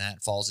growth, and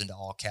that falls into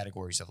all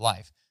categories of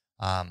life.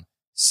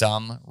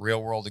 Some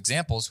real world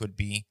examples would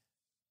be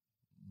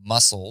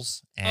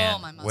muscles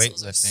and my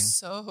muscles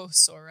weightlifting. Are so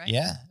sore, right?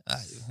 Yeah.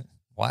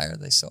 Why are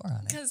they sore,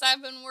 honey? Because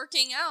I've been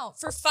working out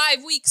for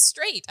 5 weeks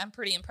straight. I'm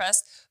pretty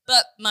impressed,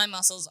 but my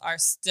muscles are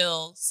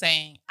still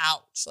saying,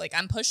 ouch. Like,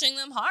 I'm pushing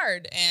them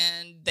hard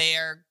and they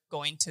are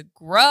going to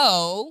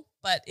grow,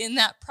 but in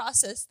that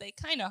process, they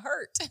kind of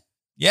hurt.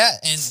 Yeah,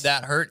 and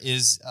that hurt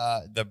is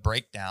the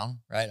breakdown,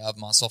 right, of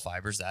muscle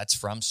fibers. That's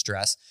from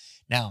stress.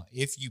 Now,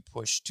 if you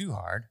push too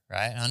hard,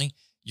 right, honey,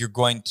 you're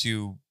going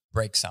to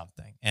break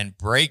something. And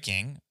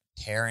breaking,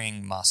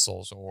 tearing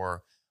muscles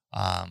or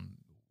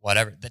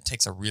whatever, that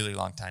takes a really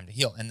long time to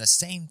heal. And the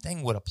same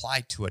thing would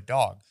apply to a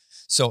dog.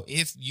 So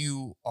if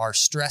you are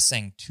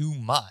stressing too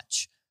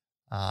much,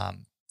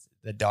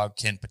 the dog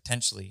can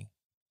potentially,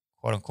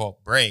 quote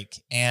unquote,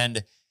 break.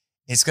 And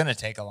it's going to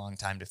take a long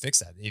time to fix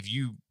that. If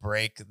you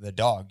break the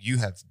dog, you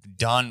have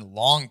done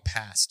long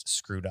past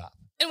screwed up.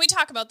 And we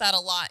talk about that a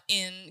lot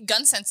in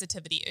gun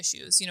sensitivity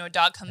issues. A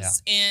dog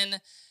comes in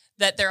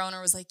that their owner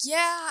was like,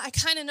 yeah, I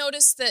kind of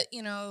noticed that,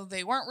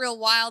 they weren't real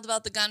wild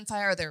about the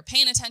gunfire. They were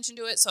paying attention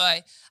to it. So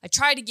I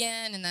tried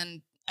again, and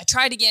then I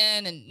tried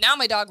again, and now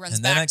my dog runs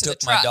back to the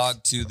truck. And then I took my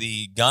dog to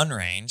the gun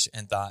range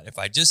and thought, if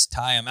I just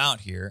tie him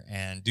out here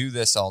and do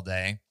this all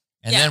day,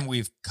 and then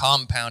we've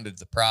compounded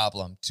the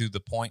problem to the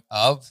point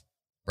of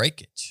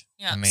breakage.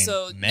 Yeah.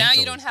 So now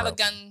you don't have a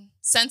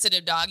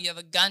gun-sensitive dog. You have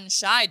a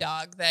gun-shy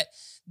dog.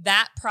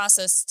 That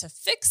process to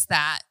fix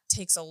that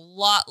takes a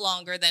lot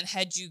longer than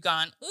had you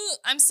gone, ooh,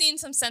 I'm seeing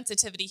some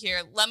sensitivity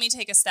here. Let me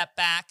take a step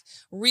back,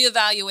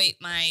 reevaluate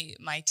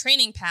my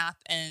training path,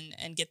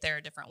 and get there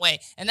a different way.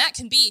 And that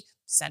can be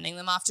sending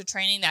them off to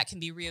training. That can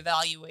be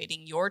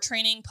reevaluating your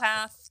training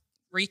path,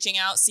 reaching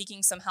out,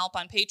 seeking some help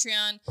on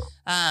Patreon,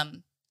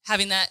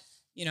 having that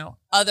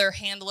other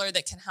handler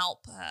that can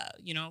help,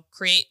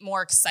 create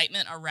more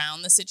excitement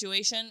around the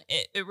situation.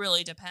 It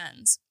really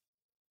depends.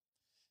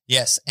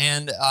 Yes.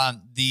 And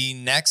the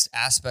next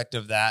aspect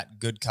of that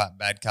good cop,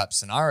 bad cop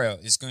scenario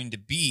is going to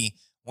be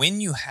when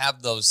you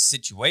have those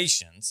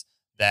situations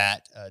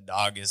that a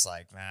dog is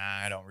like,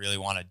 I don't really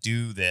want to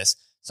do this.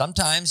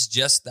 Sometimes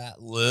just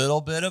that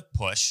little bit of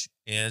push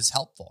is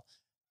helpful.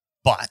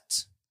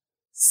 But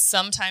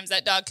sometimes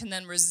that dog can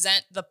then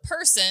resent the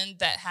person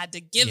that had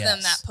to give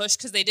them that push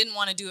because they didn't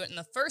want to do it in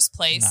the first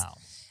place. No.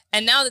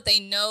 And now that they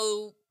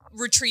know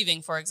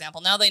retrieving, for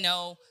example, now they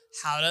know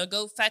how to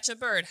go fetch a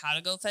bird, how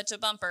to go fetch a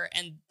bumper,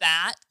 and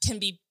that can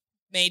be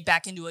made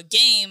back into a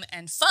game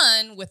and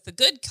fun with the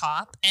good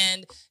cop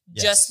and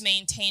just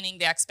maintaining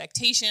the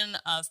expectation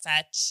of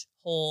fetch,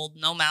 hold,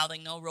 no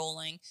mouthing, no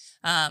rolling.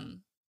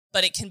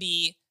 But it can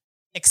be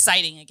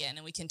exciting again,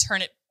 and we can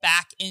turn it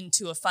back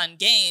into a fun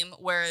game,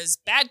 whereas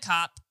bad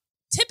cop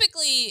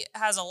typically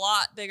has a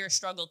lot bigger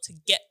struggle to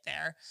get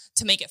there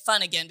to make it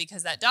fun again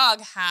because that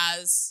dog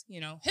has,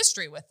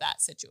 history with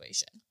that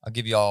situation. I'll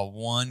give you all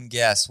one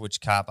guess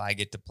which cop I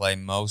get to play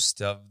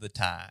most of the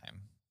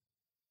time.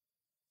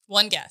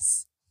 One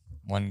guess.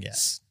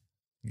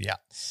 Yeah.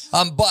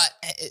 But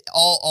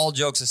all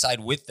jokes aside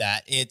with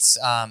that,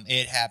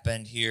 it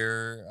happened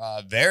here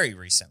very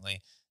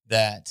recently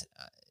that,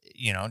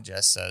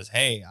 Jess says,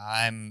 hey,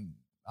 I'm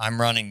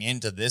running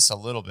into this a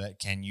little bit.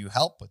 Can you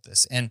help with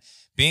this? And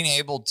being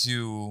able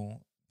to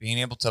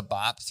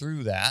bop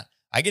through that,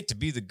 I get to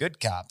be the good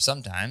cop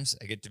sometimes.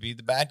 I get to be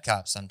the bad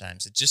cop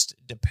sometimes. It just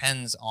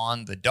depends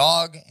on the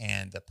dog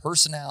and the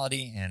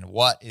personality and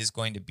what is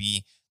going to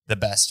be the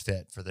best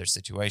fit for their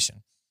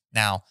situation.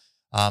 Now,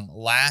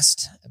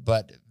 last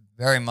but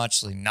very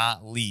much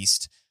not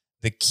least,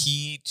 the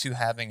key to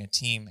having a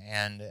team,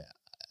 and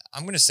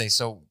I'm going to say,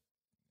 so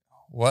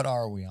what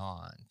are we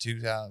on?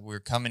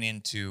 We're coming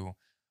into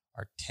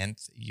our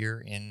 10th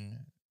year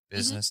in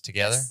business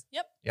together.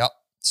 Yes. Yep.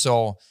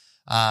 So,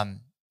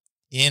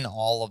 in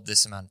all of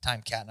this amount of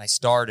time, Kat and I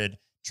started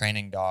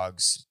training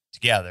dogs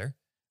together,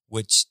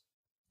 which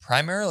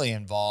primarily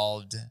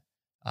involved,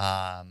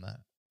 I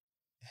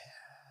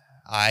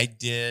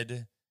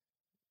did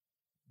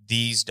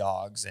these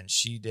dogs and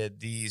she did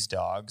these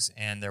dogs,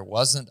 and there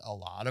wasn't a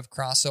lot of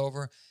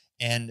crossover.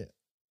 And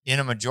in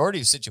a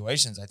majority of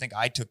situations, I think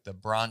I took the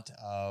brunt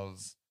of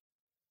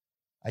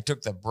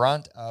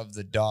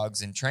the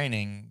dogs in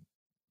training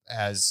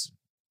as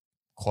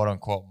quote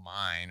unquote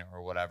mine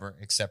or whatever,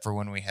 except for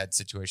when we had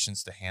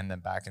situations to hand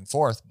them back and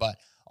forth. But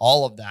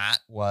all of that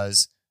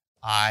was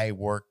I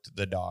worked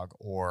the dog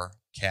or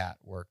Kat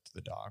worked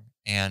the dog.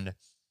 And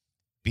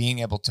being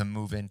able to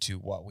move into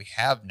what we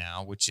have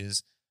now, which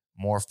is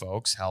more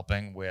folks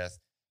helping with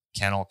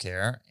kennel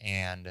care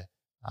and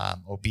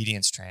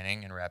obedience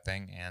training and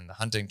repping and the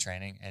hunting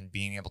training, and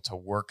being able to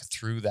work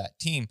through that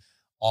team,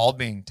 all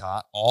being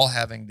taught, all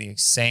having the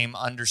same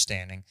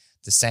understanding,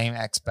 the same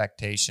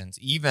expectations.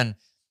 Even,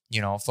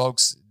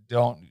 folks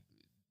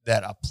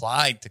that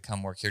applied to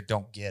come work here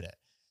don't get it.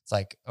 It's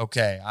like,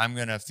 okay, I'm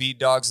going to feed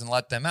dogs and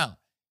let them out.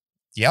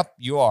 Yep,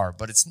 you are,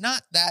 but it's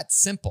not that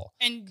simple.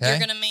 And you're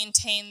going to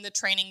maintain the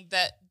training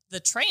that the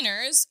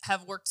trainers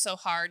have worked so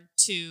hard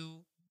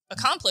to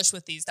accomplish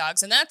with these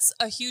dogs. And that's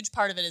a huge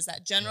part of it, is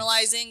that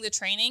generalizing the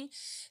training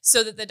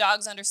so that the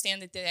dogs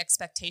understand that the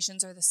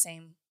expectations are the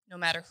same no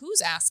matter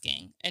who's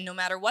asking and no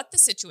matter what the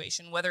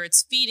situation, whether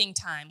it's feeding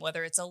time,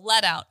 whether it's a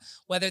let out,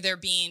 whether they're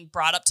being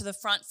brought up to the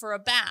front for a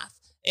bath,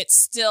 it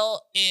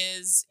still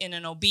is in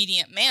an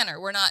obedient manner.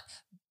 We're not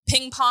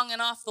ping-ponging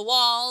off the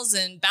walls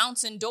and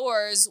bouncing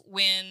doors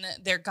when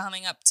they're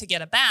coming up to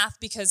get a bath,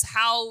 because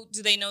how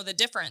do they know the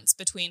difference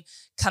between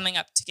coming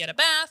up to get a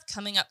bath,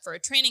 coming up for a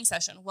training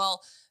session?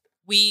 Well,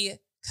 we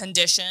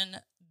condition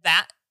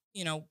that,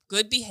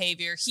 good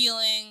behavior,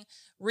 healing,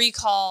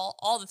 recall,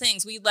 all the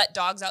things. We let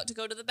dogs out to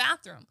go to the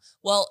bathroom.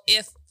 Well,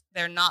 if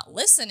they're not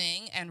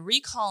listening and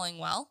recalling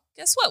well,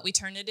 guess what? We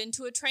turn it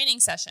into a training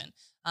session.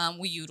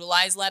 We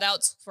utilize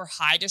let-outs for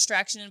high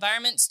distraction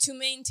environments to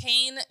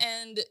maintain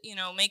and,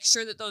 make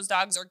sure that those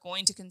dogs are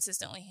going to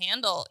consistently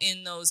handle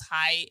in those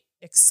high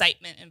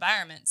excitement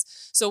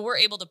environments. So we're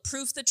able to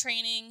proof the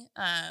training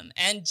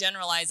and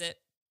generalize it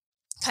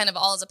kind of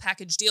all as a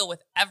package deal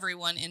with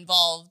everyone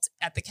involved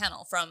at the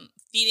kennel, from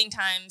feeding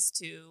times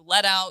to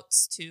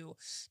let-outs to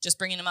just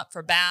bringing them up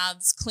for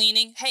baths,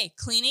 cleaning. Hey,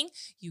 cleaning,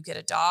 you get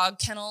a dog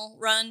kennel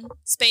run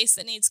space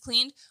that needs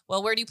cleaned.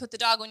 Well, where do you put the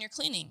dog when you're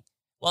cleaning?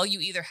 Well, you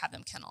either have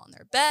them kennel on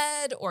their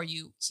bed or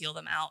you heel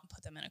them out and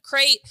put them in a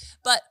crate.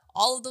 But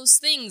all of those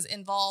things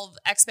involve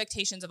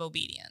expectations of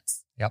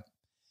obedience. Yep.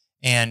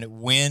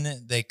 And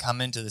when they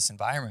come into this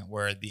environment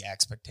where the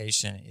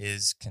expectation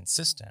is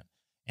consistent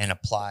and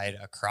applied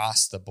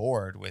across the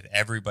board with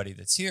everybody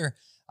that's here,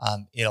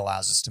 it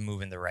allows us to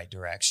move in the right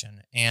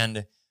direction.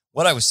 And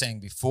what I was saying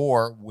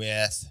before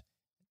with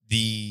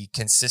the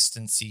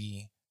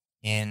consistency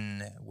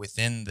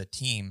within the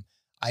team,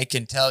 I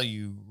can tell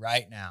you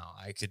right now,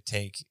 I could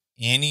take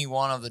any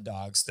one of the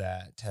dogs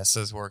that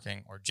Tessa's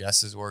working or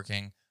Jess is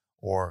working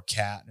or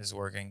Kat is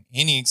working,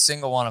 any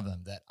single one of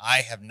them that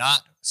I have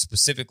not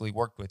specifically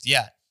worked with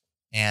yet,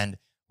 and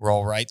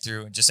roll right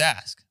through and just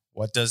ask,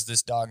 what does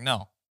this dog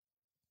know?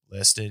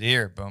 List it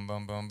here. Boom,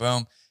 boom, boom,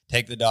 boom.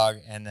 Take the dog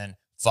and then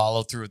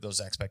follow through with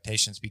those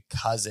expectations,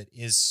 because it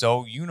is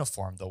so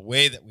uniform, the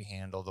way that we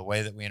handle, the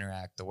way that we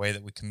interact, the way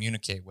that we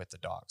communicate with the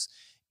dogs.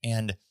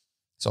 And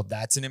so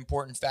that's an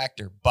important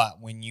factor.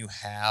 But when you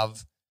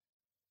have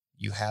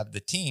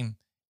the team,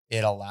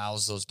 it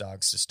allows those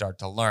dogs to start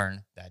to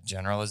learn that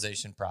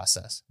generalization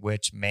process,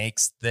 which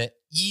makes it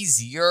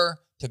easier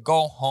to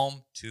go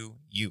home to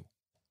you.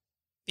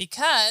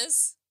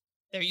 Because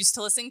they're used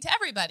to listening to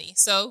everybody.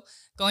 So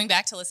going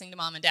back to listening to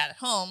mom and dad at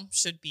home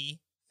should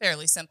be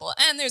fairly simple.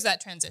 And there's that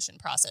transition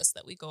process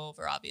that we go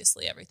over,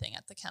 obviously, everything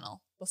at the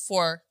kennel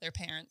before their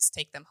parents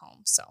take them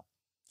home. So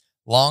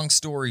long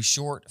story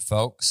short,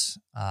 folks,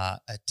 a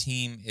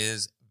team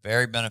is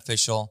very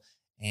beneficial,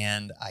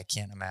 and I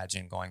can't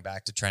imagine going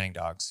back to training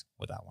dogs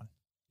without one.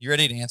 You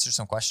ready to answer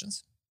some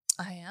questions?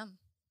 I am.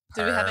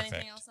 Do we have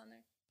anything else on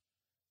there?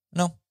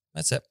 No,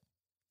 that's it.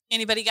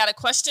 Anybody got a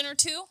question or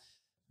two?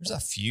 There's a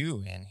few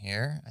in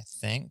here, I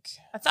think.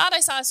 I thought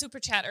I saw a super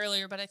chat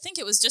earlier, but I think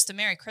it was just a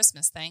Merry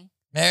Christmas thing.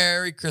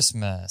 Merry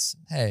Christmas.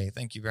 Hey,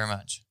 thank you very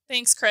much.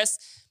 Thanks, Chris.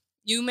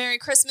 You Merry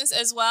Christmas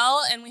as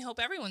well, and we hope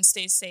everyone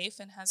stays safe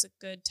and has a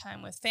good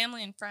time with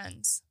family and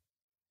friends.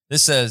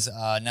 This says,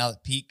 now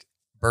that peak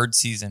bird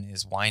season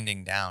is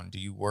winding down, do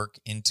you work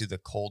into the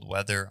cold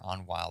weather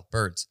on wild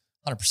birds?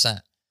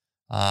 100%.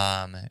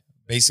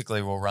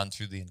 Basically, we'll run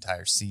through the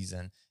entire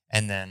season,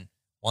 and then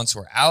once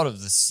we're out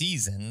of the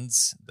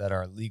seasons that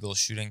are legal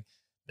shooting,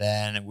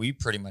 then we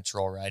pretty much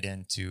roll right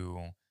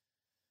into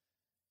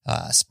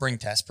spring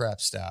test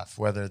prep stuff,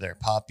 whether they're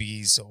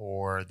puppies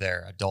or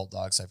they're adult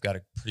dogs. I've got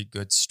a pretty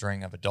good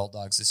string of adult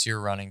dogs this year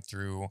running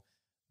through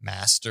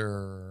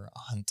master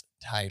hunt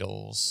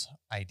titles,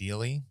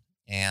 ideally.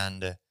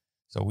 And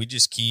so we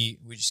just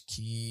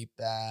keep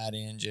that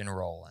engine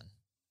rolling.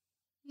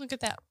 Look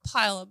at that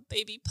pile of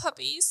baby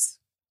puppies.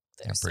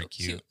 They're pretty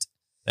so cute.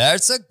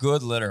 That's a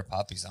good litter of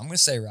puppies. I'm going to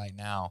say right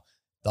now,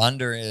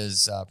 Thunder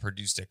has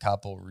produced a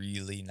couple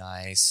really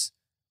nice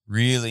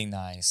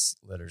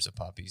litters of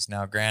puppies.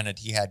 Now, granted,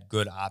 he had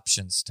good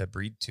options to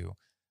breed to.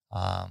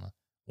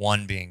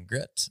 One being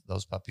Grit.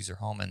 Those puppies are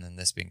home. And then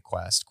this being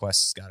Quest.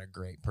 Quest has got a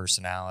great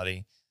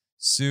personality.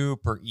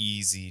 Super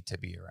easy to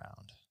be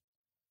around.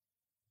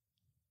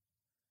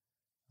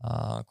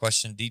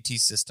 Question, DT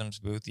Systems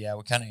booth. Yeah,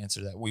 we kind of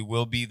answered that. We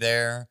will be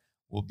there.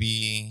 We'll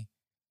be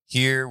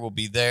here. We'll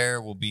be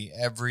there. We'll be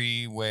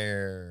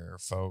everywhere,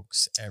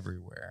 folks.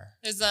 Everywhere.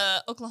 There's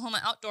a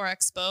Oklahoma Outdoor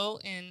Expo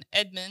in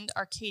Edmond,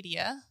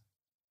 Arcadia.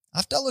 I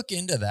have to look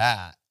into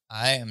that.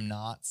 I am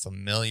not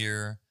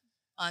familiar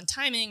on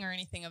timing or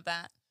anything of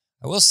that.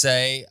 I will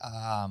say,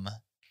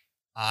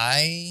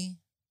 I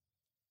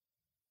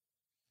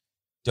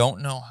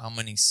don't know how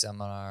many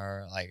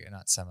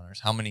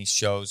how many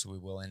shows we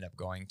will end up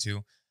going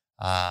to.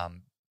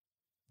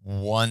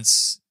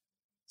 Once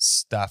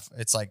stuff,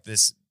 it's like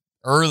this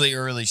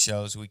early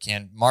shows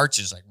March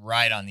is like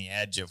right on the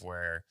edge of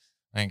where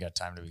I ain't got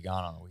time to be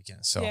gone on the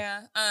weekend. So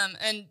yeah.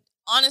 And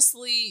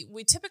honestly,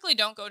 we typically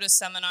don't go to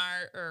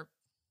seminar, or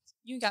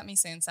you got me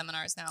saying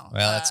seminars now.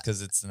 Well, that's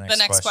because it's the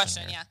next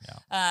question. Yeah.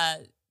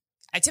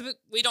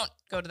 We don't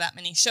go to that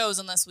many shows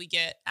unless we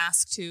get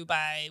asked to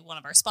by one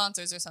of our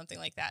sponsors or something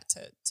like that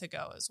to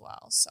go as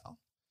well. So,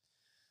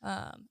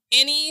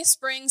 any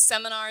spring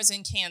seminars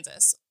in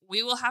Kansas,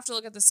 we will have to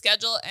look at the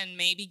schedule and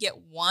maybe get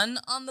one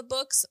on the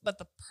books. But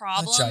the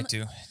problem, I'll try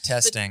to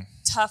testing,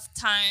 the tough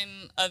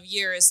time of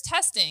year is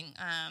testing.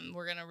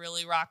 We're going to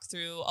really rock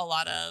through a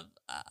lot of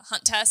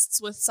hunt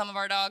tests with some of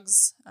our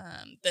dogs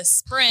this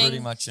spring. Pretty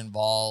much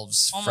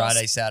involves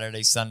Friday,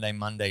 Saturday, Sunday,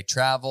 Monday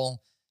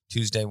travel.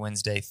 Tuesday,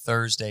 Wednesday,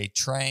 Thursday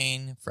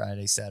train.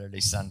 Friday,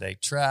 Saturday, Sunday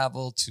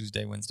travel.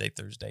 Tuesday, Wednesday,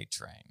 Thursday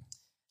train.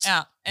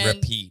 Yeah. And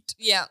repeat.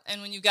 Yeah.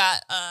 And when you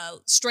got a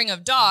string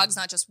of dogs,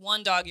 not just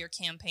one dog you're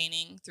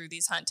campaigning through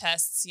these hunt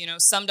tests, you know,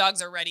 some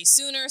dogs are ready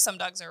sooner, some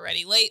dogs are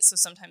ready late. So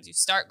sometimes you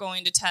start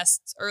going to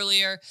tests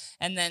earlier,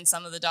 and then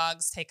some of the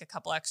dogs take a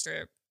couple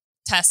extra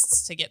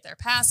tests to get their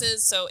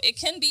passes. So it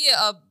can be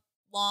a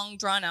long,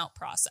 drawn out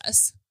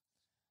process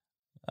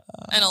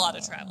and a lot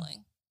of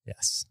traveling.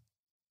 Yes.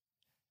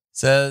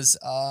 Says,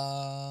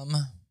 I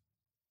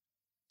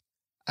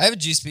have a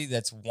GSP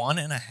that's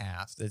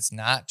 1.5 that's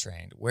not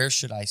trained. Where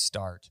should I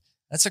start?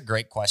 That's a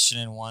great question,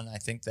 and one I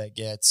think that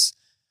gets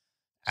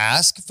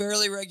asked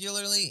fairly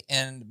regularly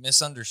and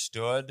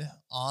misunderstood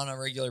on a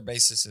regular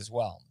basis as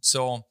well.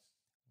 So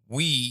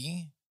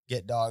we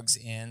get dogs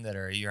in that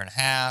are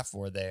 1.5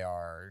 or they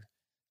are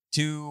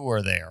 2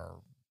 or they are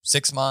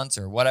 6 months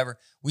or whatever.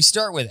 We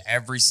start with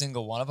every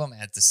single one of them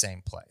at the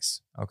same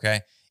place,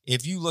 okay?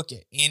 If you look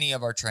at any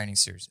of our training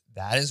series,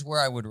 that is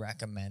where I would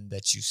recommend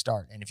that you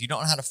start. And if you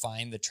don't know how to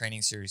find the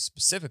training series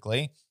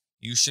specifically,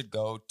 you should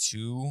go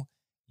to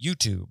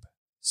YouTube,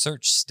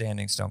 search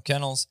Standing Stone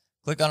Kennels,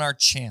 click on our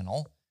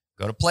channel,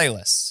 go to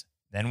playlists.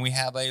 Then we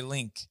have a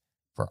link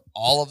for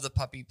all of the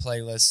puppy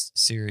playlist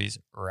series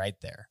right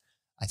there.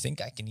 I think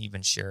I can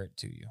even share it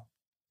to you.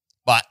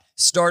 But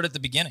start at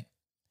the beginning.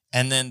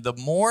 And then the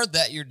more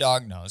that your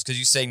dog knows, because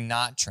you say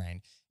not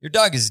trained, your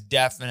dog is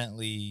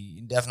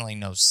definitely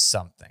knows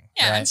something.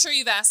 Yeah, right? I'm sure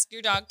you've asked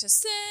your dog to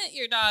sit.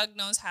 Your dog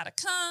knows how to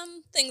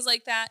come, things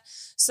like that.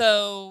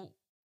 So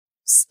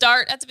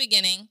start at the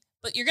beginning,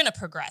 but you're going to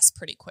progress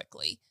pretty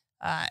quickly,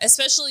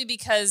 especially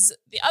because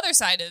the other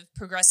side of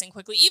progressing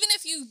quickly, even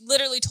if you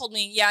literally told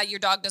me, yeah, your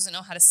dog doesn't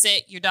know how to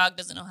sit, your dog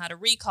doesn't know how to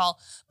recall,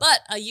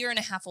 but a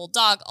 1.5-year-old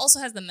dog also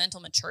has the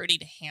mental maturity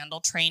to handle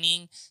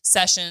training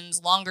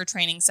sessions, longer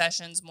training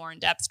sessions, more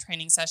in-depth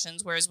training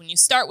sessions. Whereas when you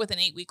start with an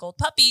 8-week-old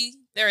puppy,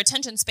 their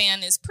attention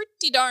span is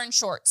pretty darn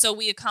short. So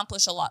we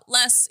accomplish a lot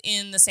less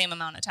in the same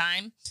amount of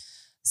time.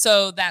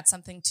 So that's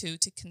something to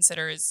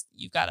consider is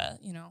you've got a,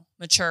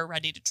 mature,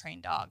 ready to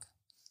train dog.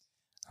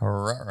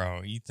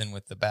 Horror, Ethan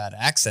with the bad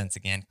accents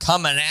again,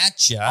 coming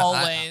at you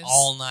Always.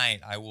 all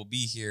night. I will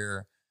be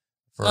here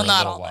for Well, a not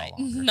little all while night.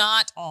 longer.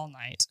 Not all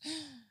night.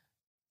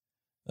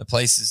 The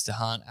places to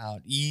hunt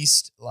out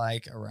east,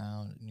 like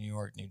around New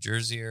York, New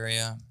Jersey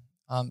area.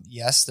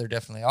 Yes, there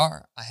definitely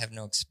are. I have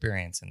no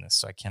experience in this,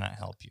 so I cannot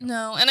help you.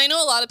 No, and I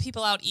know a lot of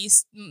people out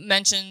east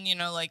mention,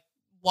 like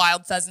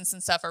wild pheasants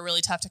and stuff are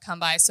really tough to come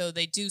by, so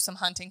they do some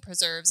hunting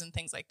preserves and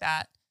things like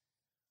that.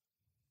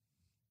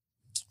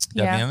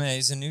 WMA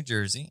is in New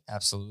Jersey,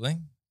 absolutely.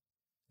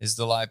 Is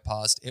the live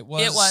paused? It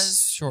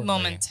was shortly.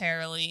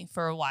 Momentarily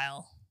for a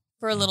while,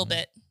 for a little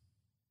bit.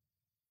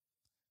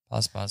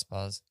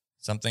 Pause.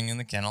 Something in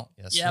the kennel.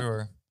 Yes, Yep.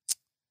 sure.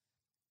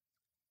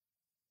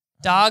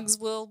 Dogs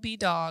will be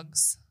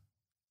dogs.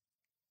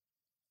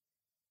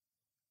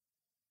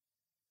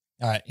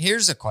 All right,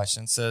 here's a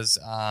question. It says,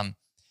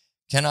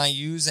 can I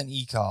use an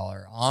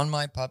e-collar on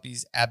my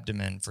puppy's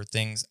abdomen for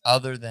things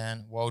other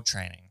than WOA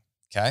training?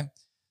 Okay.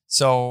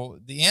 So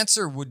the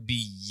answer would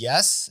be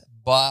yes,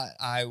 but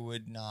I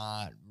would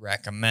not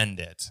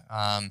recommend it.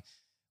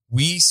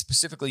 We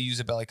specifically use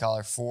a belly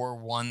collar for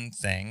one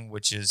thing,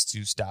 which is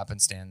to stop and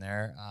stand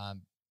there,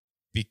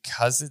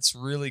 because it's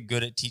really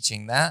good at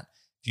teaching that.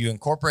 If you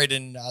incorporate it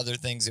into other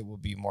things, it will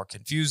be more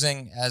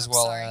confusing, as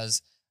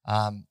as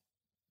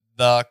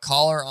the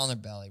collar on their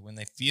belly. When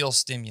they feel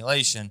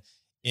stimulation,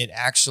 it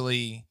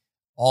actually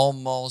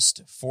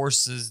almost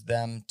forces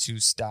them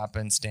to stop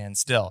and stand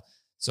still.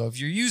 So if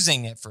you're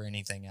using it for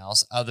anything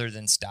else other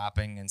than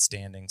stopping and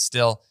standing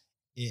still,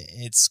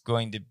 it's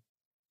going to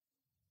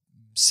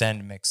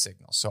send mixed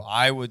signals. So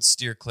I would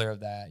steer clear of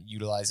that,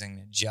 utilizing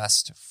it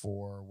just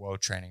for WOA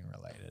training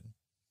related.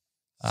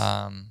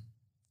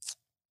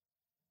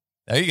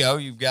 There you go.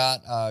 You've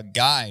got a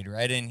guide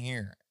right in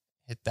here.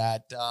 Hit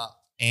that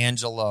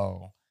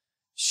Angelo.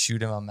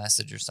 Shoot him a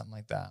message or something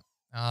like that.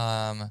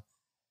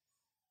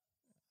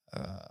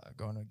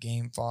 Going to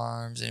game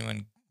farms.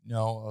 Anyone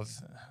know of?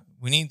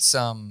 We need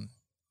some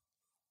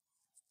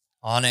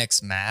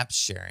Onyx maps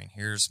sharing.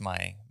 Here's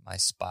my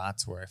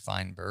spots where I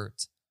find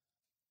birds.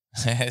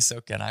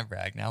 So can I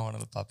brag now? One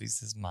of the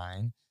puppies is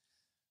mine.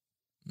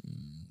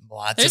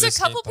 There's a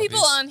couple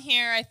people on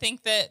here, I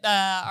think, that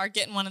are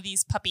getting one of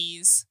these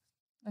puppies.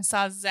 I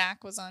saw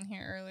Zach was on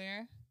here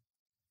earlier.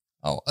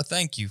 Oh,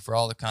 thank you for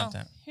all the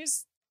content.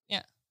 Is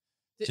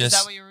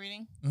that what you were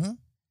reading? Mm-hmm.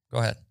 Go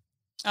ahead.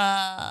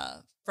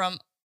 From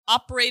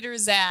Operator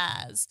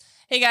Zaz.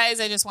 Hey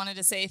guys, I just wanted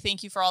to say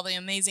thank you for all the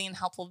amazing and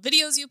helpful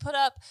videos you put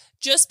up.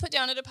 Just put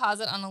down a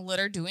deposit on a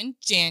litter due in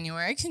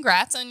January.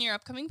 Congrats on your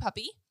upcoming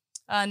puppy.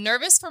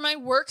 Nervous for my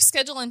work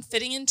schedule and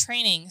fitting and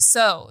training.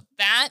 So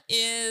that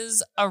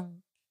is a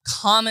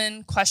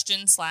common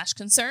question /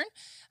 concern.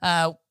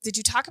 Did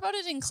you talk about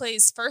it in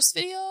Clay's first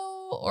video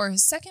or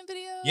his second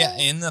video? Yeah,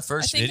 in the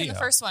first video. I think in the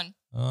first one.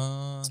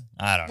 I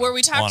don't know. Where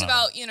we talked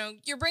about,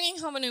 you're bringing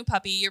home a new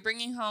puppy. You're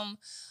bringing home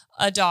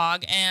a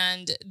dog,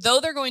 and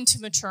though they're going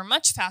to mature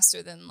much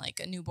faster than like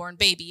a newborn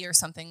baby or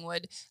something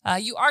would,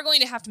 you are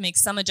going to have to make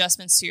some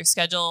adjustments to your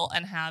schedule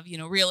and have,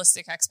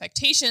 realistic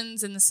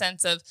expectations in the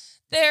sense of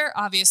they're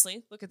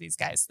obviously, look at these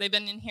guys. They've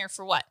been in here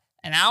for what?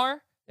 An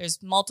hour?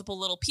 There's multiple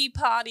little pee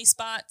potty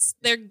spots.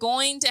 They're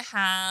going to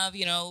have,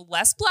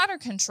 less bladder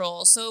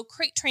control. So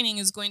crate training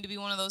is going to be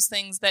one of those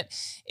things that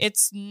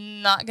it's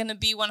not going to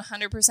be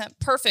 100%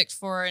 perfect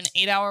for an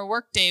 8-hour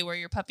workday where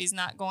your puppy's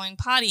not going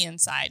potty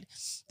inside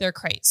their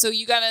crate. So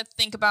you got to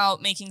think about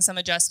making some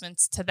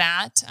adjustments to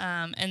that.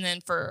 And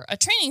then for a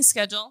training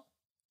schedule,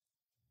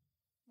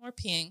 more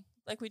peeing,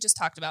 like we just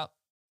talked about.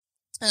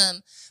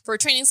 For a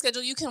training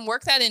schedule, you can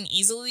work that in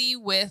easily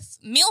with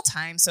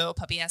mealtime. So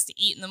puppy has to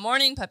eat in the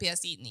morning, puppy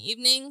has to eat in the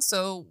evening.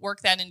 So work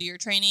that into your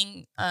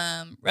training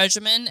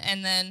regimen.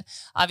 And then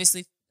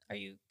obviously, are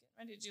you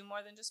ready to do more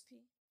than just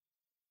pee?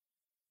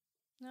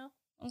 No?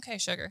 Okay,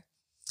 sugar.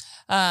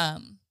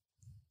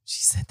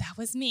 She said, that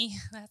was me.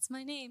 That's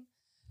my name.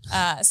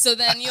 So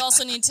then you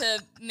also need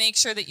to make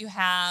sure that you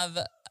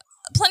have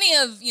plenty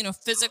of,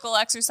 physical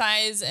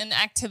exercise and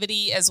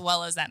activity as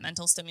well as that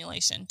mental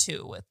stimulation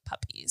too with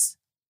puppies.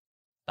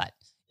 But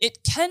it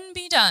can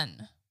be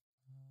done.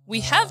 We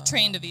have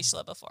trained a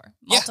Vizsla before.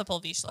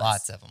 Multiple Vizslas.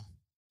 Lots of them.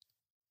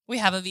 We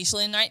have a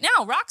Vizsla in right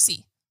now,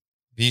 Roxy.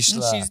 Vizsla.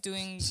 And she's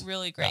doing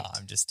really great. No,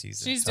 I'm just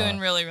teasing. She's doing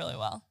really, really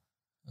well.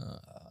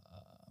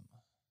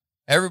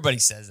 Everybody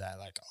says that,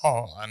 like,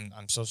 oh,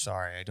 I'm so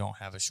sorry, I don't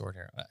have a short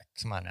hair.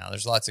 Come on now,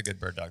 there's lots of good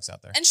bird dogs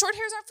out there. And short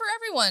hairs aren't for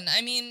everyone.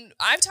 I mean,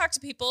 I've talked to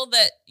people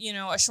that,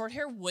 a short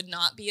hair would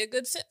not be a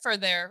good fit for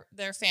their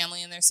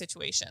family and their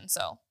situation.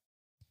 So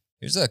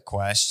here's a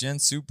question,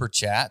 super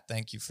chat.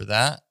 Thank you for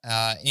that.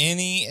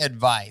 Any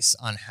advice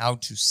on how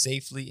to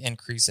safely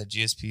increase a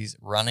GSP's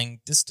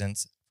running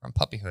distance from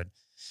puppyhood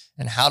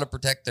and how to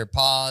protect their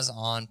paws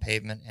on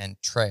pavement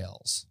and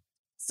trails?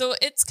 So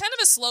it's kind of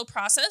a slow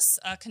process,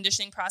 a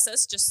conditioning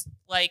process, just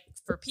like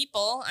for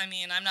people. I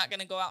mean, I'm not going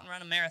to go out and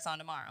run a marathon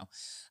tomorrow.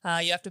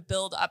 You have to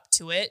build up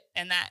to it,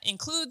 and that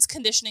includes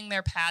conditioning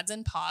their pads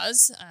and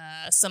paws.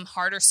 Some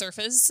harder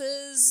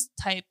surfaces,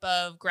 type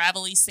of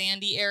gravelly,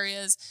 sandy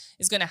areas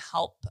is going to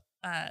help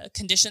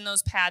condition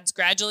those pads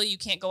gradually. You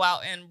can't go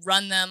out and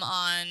run them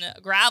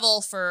on gravel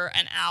for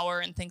an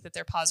hour and think that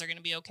their paws are going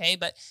to be okay.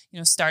 But,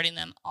 starting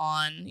them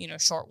on,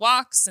 short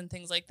walks and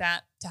things like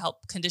that to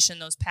help condition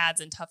those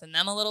pads and toughen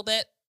them a little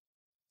bit.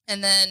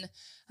 And then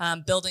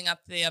building up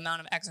the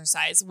amount of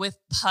exercise. With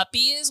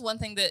puppies, one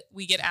thing that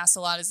we get asked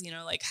a lot is,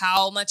 like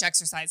how much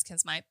exercise can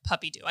my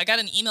puppy do? I got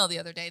an email the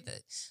other day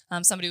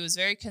that somebody was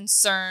very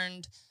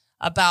concerned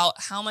about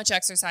how much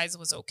exercise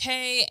was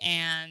okay.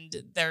 And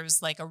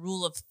there's like a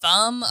rule of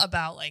thumb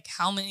about like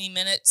how many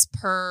minutes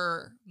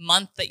per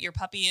month that your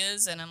puppy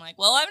is. And I'm like,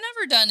 well, I've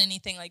never done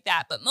anything like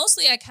that, but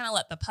mostly I kind of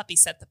let the puppy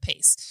set the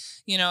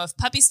pace. If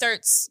puppy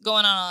starts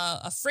going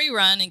on a free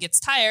run and gets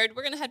tired,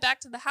 we're going to head back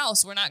to the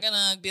house. We're not going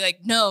to be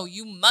like, no,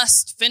 you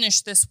must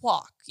finish this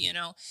walk.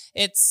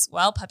 It's,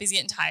 well, puppy's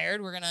getting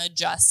tired. We're going to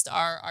adjust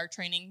our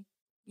training,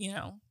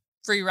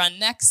 free run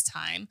next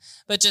time,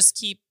 but just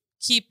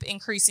keep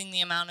increasing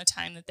the amount of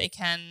time that they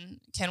can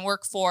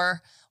work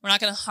for. We're not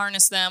going to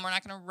harness them. We're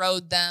not going to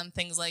road them,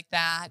 things like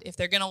that. If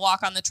they're going to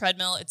walk on the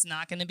treadmill, it's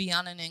not going to be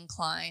on an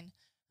incline.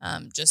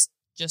 Just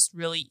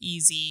really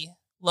easy,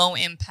 low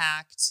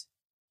impact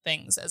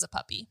things as a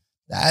puppy.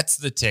 That's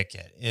the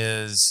ticket,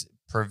 is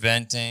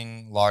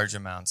preventing large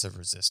amounts of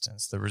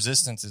resistance. The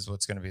resistance is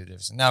what's going to be the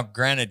difference. Now,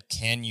 granted,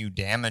 can you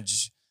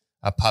damage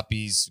a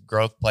puppy's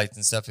growth plates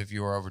and stuff if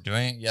you were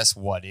overdoing it? Yes.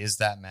 What is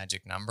that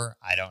magic number?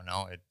 I don't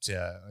know. It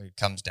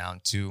comes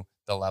down to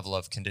the level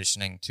of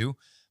conditioning too,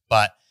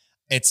 but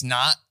it's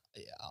not,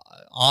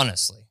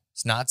 honestly,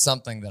 it's not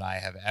something that I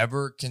have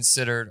ever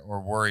considered or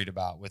worried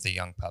about with a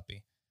young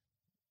puppy.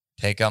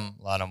 Take them,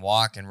 let them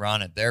walk and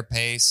run at their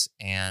pace.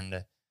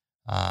 And,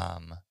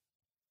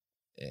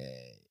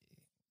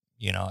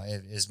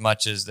 as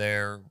much as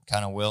they're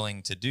kind of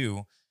willing to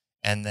do,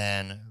 and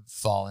then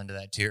fall into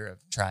that tier of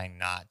trying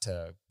not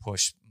to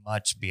push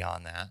much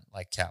beyond that,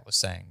 like Kat was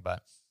saying.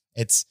 But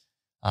it's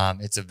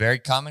a very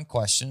common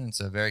question. It's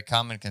a very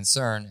common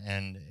concern,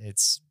 and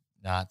it's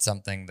not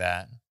something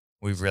that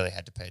we've really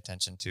had to pay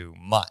attention to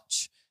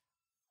much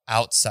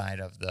outside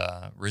of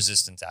the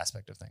resistance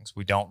aspect of things.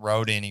 We don't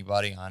road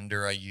anybody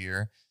under a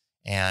year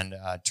and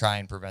try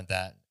and prevent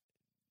that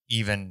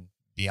even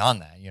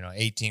beyond that.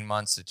 18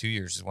 months to 2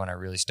 years is when I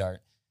really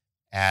start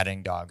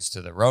adding dogs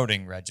to the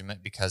roading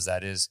regiment, because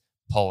that is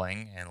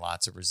pulling and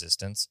lots of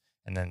resistance.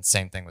 And then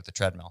same thing with the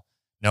treadmill.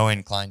 No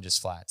incline,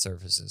 just flat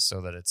surfaces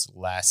so that it's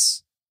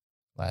less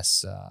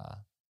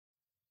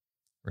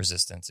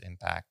resistance,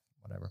 impact,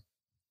 whatever.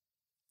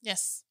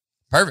 Yes.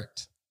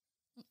 Perfect.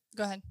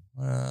 Go ahead.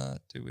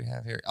 What do we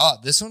have here? Oh,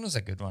 this one was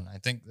a good one. I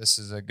think this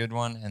is a good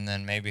one. And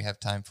then maybe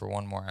have time for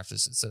one more after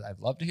this. It said, I'd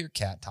love to hear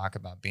Kat talk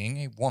about being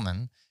a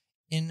woman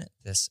in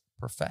this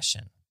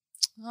profession.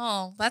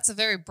 Oh, that's a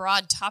very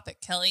broad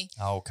topic, Kelly.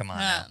 Oh, come on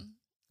now.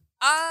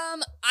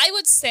 I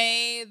would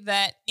say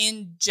that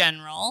in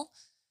general,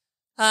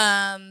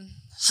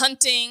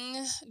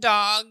 hunting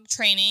dog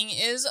training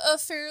is a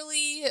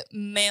fairly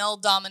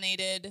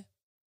male-dominated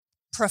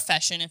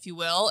profession, if you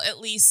will. At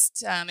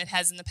least it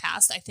has in the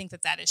past. I think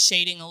that is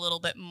shading a little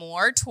bit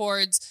more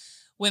towards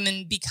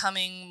women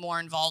becoming more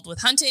involved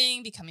with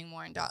hunting, becoming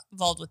more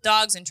involved with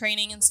dogs and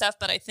training and stuff.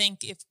 But I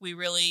think if we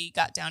really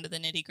got down to the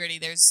nitty-gritty,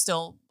 there's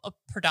still a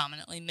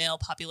predominantly male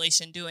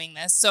population doing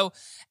this. So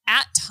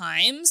at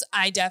times,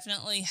 I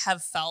definitely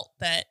have felt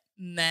that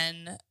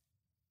men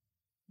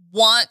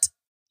want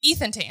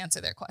Ethan to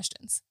answer their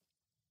questions,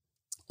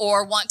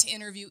 or want to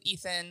interview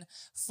Ethan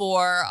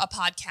for a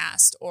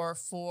podcast or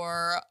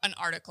for an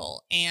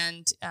article.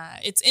 And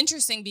it's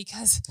interesting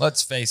because...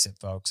 Let's face it,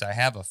 folks. I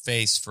have a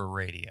face for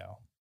radio.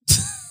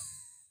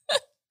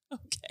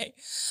 Okay.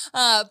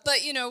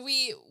 But, you know,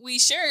 we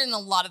share in a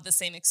lot of the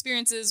same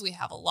experiences. We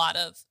have a lot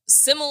of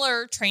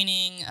similar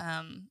training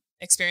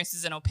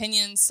experiences and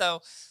opinions.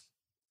 So,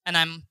 and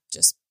I'm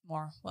just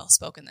more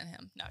well-spoken than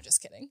him. No,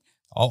 just kidding.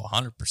 Oh,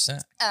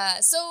 100%.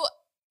 So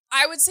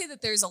I would say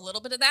that there's a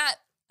little bit of that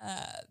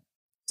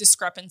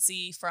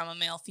discrepancy from a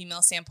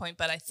male-female standpoint,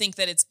 but I think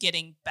that it's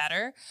getting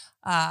better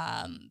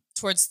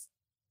towards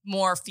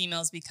more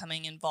females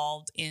becoming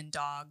involved in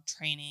dog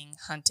training,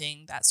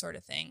 hunting, that sort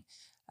of thing.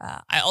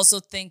 I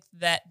also think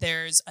that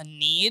there's a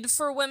need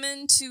for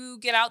women to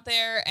get out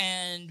there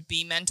and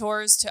be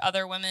mentors to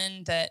other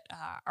women that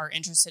are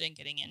interested in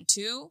getting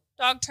into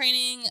dog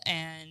training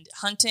and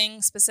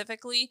hunting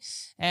specifically.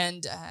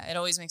 And it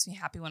always makes me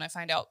happy when I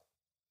find out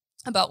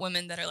about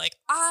women that are like,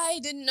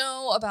 I didn't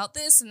know about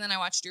this, and then I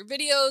watched your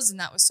videos and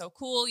that was so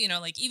cool. You know,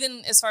 like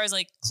even as far as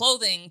like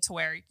clothing to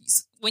wear,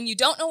 when you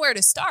don't know where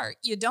to start,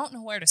 you don't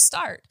know where to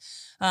start.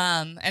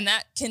 And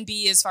that can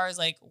be as far as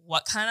like,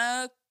 what kind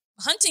of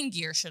hunting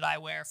gear should I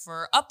wear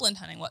for upland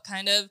hunting? What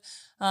kind of,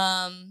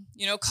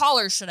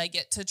 collars should I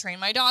get to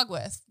train my dog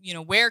with? You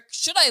know, where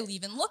should I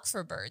even look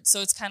for birds? So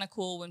it's kind of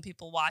cool when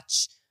people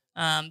watch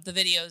the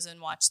videos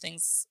and watch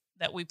things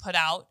that we put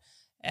out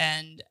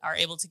and are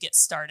able to get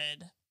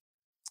started.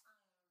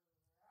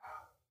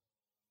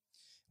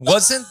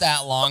 Wasn't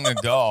that long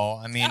ago.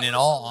 I mean, in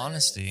all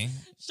honesty.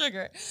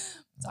 Sugar.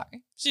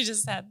 Sorry. She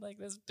just had like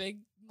this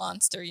big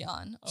monster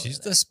yawn. She's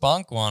the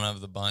spunk one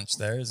of the bunch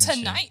there, isn't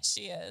Tonight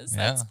she is.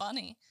 Yeah. That's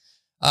funny.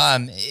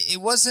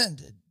 It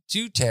wasn't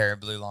too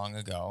terribly long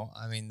ago.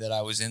 I mean, that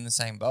I was in the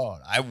same boat.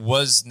 I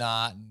was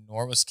not,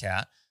 nor was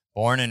Kat,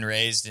 born and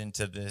raised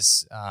into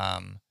this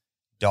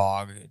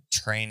dog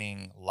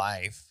training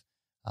life.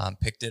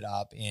 Picked it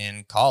up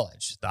in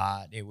college.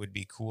 Thought it would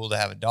be cool to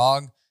have a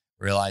dog.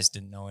 Realized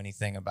didn't know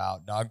anything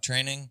about dog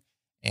training.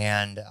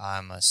 And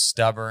I'm a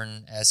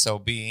stubborn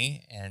SOB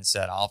and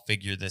said, I'll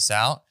figure this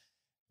out.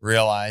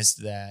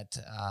 Realized that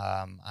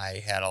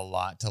I had a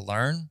lot to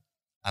learn.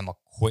 I'm a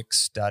quick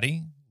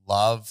study,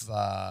 love,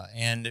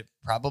 and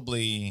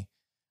probably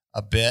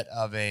a bit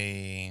of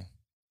a,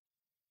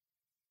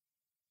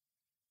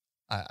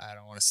 I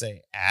don't want to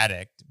say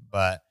addict,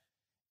 but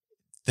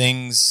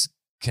things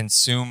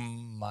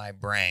consume my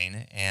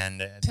brain.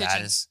 And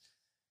that is,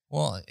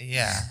 well,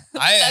 yeah.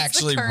 I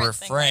actually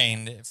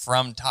refrained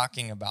from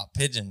talking about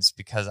pigeons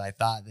because I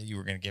thought that you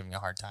were going to give me a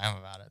hard time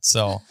about it.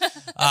 So,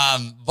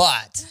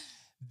 but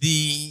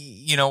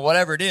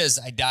whatever it is,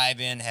 I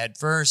dive in head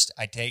first.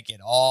 I take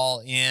it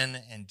all in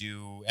and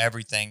do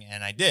everything.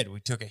 And I did. We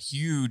took a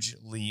huge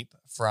leap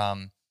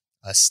from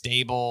a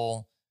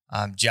stable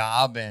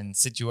job and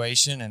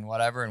situation and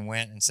whatever, and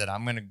went and said,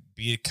 I'm going to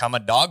become a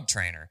dog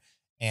trainer,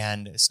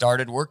 and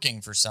started working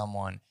for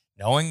someone.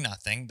 Knowing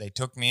nothing. They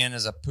took me in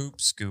as a poop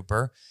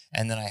scooper,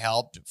 and then I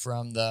helped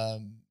from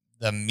the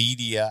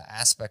media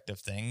aspect of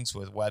things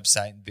with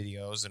website and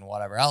videos and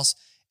whatever else,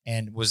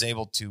 and was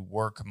able to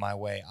work my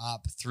way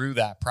up through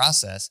that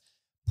process,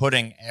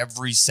 putting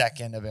every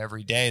second of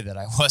every day that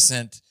I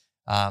wasn't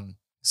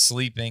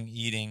sleeping,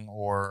 eating,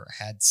 or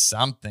had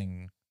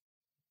something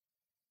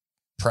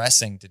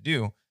pressing to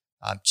do,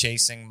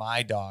 chasing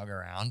my dog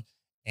around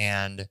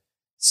and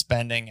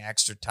spending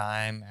extra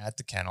time at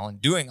the kennel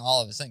and doing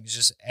all of his things,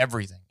 just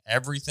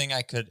everything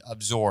I could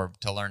absorb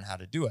to learn how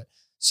to do it.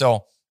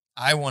 So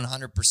I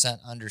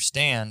 100%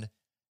 understand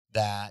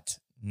that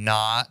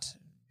not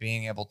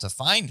being able to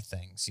find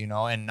things,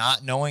 and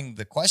not knowing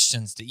the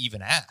questions to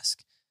even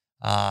ask.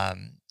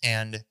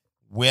 And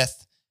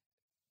with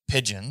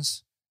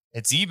pigeons,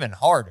 it's even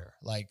harder.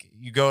 Like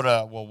you go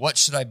to, well, what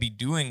should I be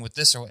doing with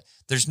this? Or what?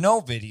 There's no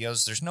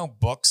videos. There's no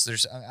books.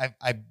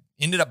 I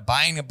ended up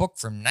buying a book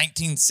from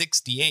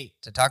 1968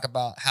 to talk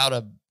about how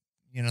to,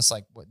 it's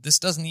like,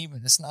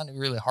 it's not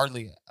really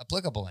hardly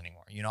applicable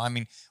anymore. I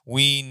mean,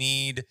 we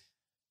need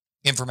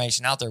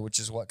information out there, which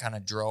is what kind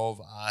of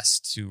drove us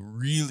to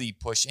really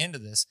push into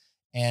this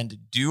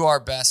and do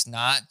our best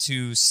not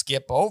to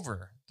skip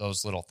over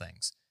those little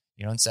things,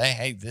 and say,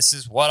 hey, this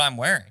is what I'm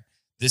wearing.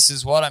 This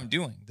is what I'm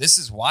doing. This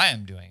is why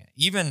I'm doing it.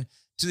 Even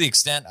to the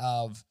extent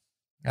of,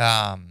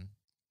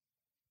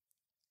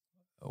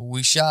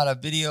 we shot a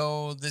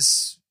video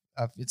it's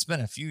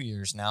been a few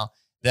years now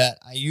that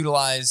I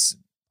utilize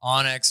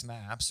Onyx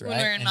maps, right? When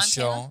we're in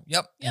Montana?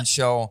 And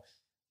show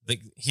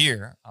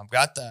here, I've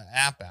got the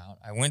app out.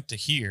 I went to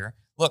here.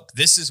 Look,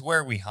 this is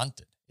where we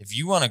hunted. If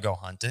you want to go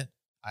hunt it,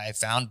 I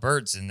found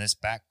birds in this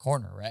back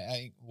corner,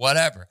 right?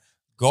 Whatever.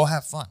 Go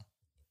have fun.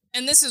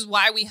 And this is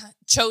why we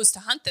chose to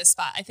hunt this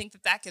spot. I think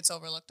that gets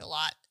overlooked a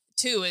lot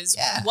too, is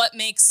what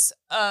makes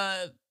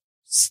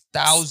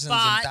thousands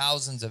and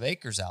thousands of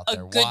acres out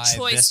there. A good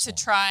choice to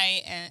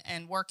try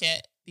and work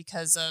it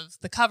because of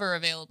the cover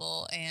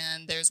available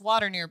and there's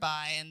water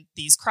nearby and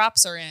these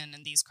crops are in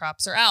and these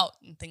crops are out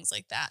and things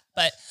like that.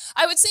 But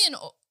I would say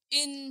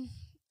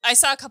I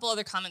saw a couple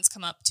other comments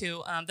come up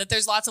too, that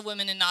there's lots of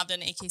women in NAVHDA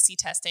and AKC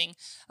testing.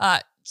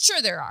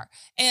 Sure there are.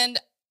 And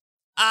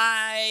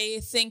I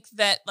think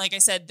that, like I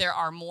said, there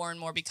are more and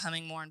more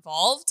becoming more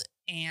involved,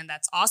 and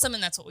that's awesome,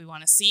 and that's what we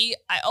want to see.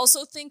 I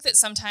also think that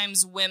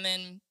sometimes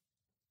women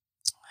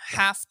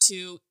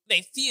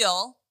they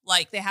feel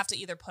like they have to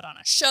either put on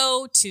a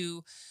show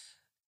to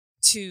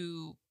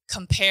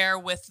compare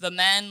with the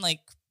men, like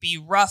be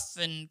rough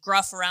and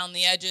gruff around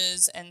the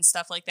edges and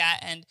stuff like that.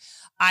 And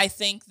I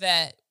think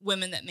that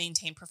women that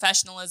maintain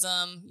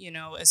professionalism,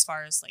 as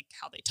far as like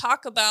how they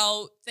talk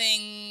about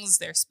things,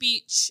 their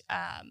speech,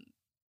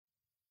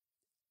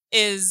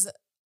 is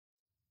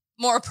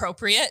more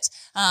appropriate.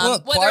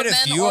 Quite a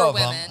few of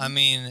them. I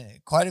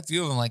mean, quite a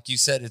few of them, like you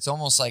said, it's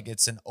almost like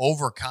it's an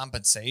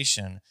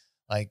overcompensation.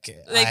 Like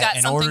they got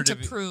something to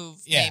prove.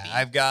 Yeah, maybe.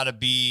 I've got to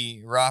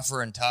be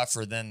rougher and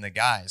tougher than the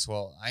guys.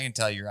 Well, I can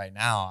tell you right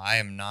now, I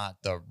am not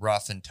the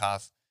rough and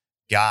tough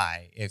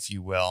guy, if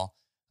you will,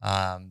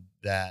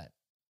 that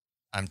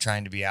I'm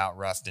trying to be out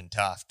roughed and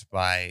toughed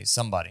by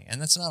somebody. And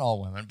that's not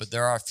all women, but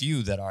there are a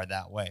few that are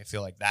that way. I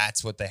feel like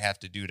that's what they have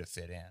to do to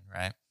fit in,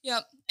 right?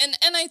 Yep.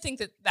 And I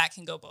think that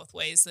can go both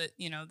ways, that,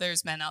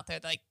 there's men out there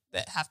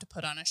that have to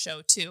put on a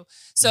show too.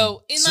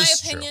 So in my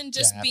opinion,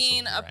 just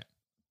being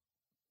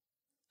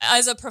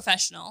as a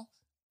professional,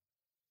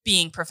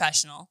 being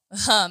professional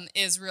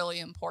is really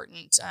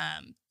important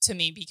to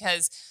me,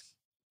 because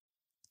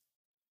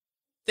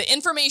the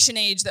information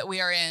age that we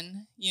are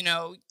in,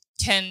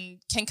 can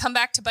come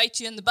back to bite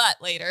you in the butt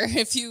later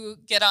if you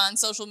get on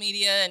social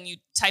media and you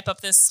type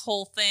up this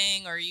whole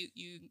thing, or you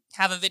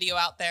have a video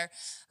out there,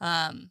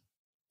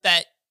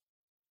 that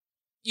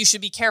you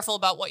should be careful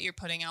about what you're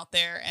putting out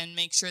there and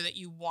make sure that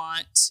you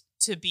want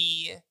to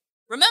be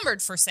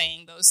remembered for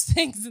saying those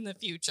things in the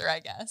future, I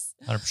guess.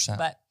 100%.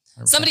 But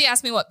 100%. Somebody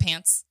asked me what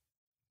pants,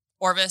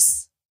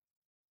 Orvis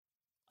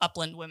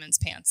Upland women's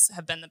pants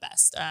have been the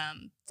best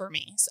for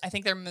me. So I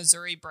think their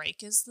Missouri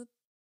Break is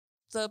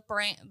the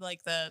brand,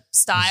 like the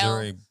style.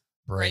 Missouri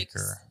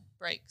Breaker.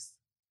 Breaks.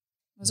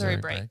 Missouri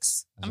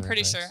Breaks. I'm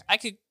pretty sure. I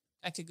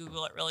could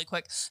Google it really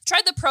quick.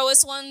 Tried the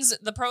Prois ones.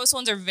 The Prois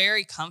ones are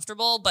very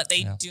comfortable, but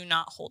they do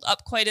not hold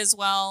up quite as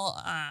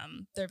well.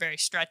 They're very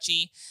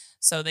stretchy,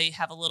 so they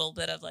have a little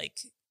bit of like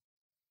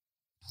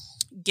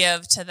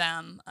give to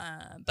them,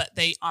 but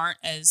they aren't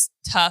as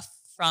tough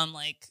from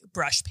like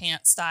brush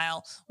pant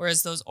style,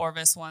 whereas those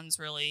Orvis ones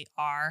really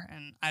are,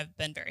 and I've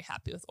been very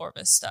happy with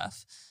Orvis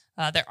stuff.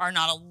 There are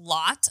not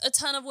a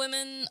ton of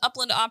women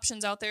upland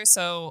options out there,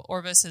 so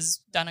Orvis has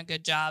done a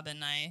good job,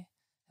 and I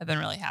have been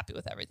really happy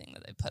with everything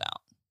that they put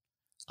out.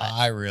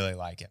 I really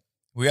like it.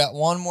 We got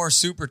one more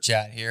super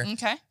chat here.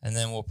 Okay. And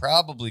then we'll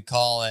probably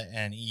call it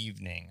an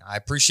evening. I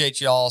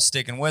appreciate you all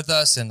sticking with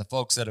us and the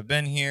folks that have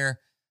been here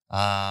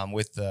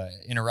with the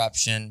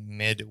interruption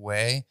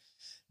midway.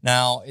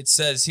 Now, it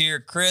says here,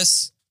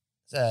 Chris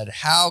said,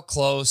 how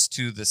close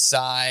to the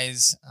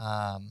size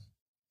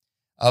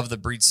of the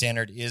breed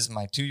standard is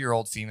my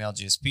 2-year-old female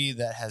GSP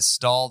that has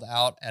stalled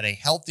out at a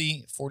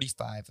healthy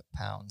 45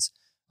 pounds?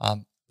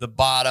 The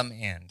bottom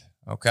end,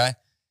 okay?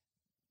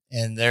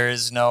 And there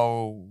is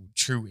no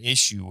true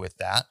issue with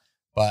that,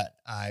 but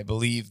I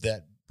believe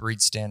that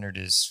breed standard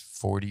is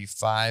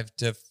 45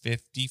 to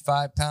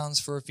 55 pounds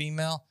for a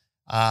female.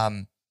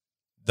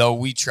 Though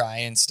we try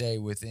and stay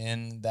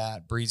within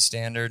that breed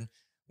standard,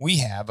 we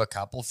have a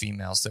couple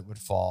females that would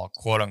fall,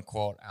 quote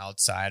unquote,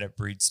 outside of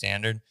breed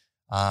standard.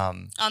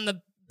 On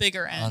the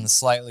bigger end. On the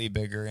slightly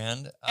bigger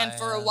end. And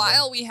for a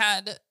while we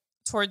had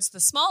towards the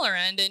smaller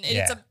end, and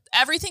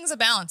everything's a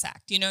balance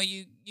act.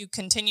 You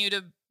continue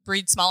to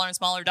breed smaller and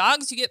smaller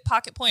dogs, you get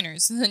pocket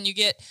pointers, and then you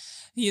get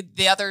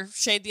the other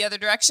shade the other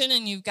direction,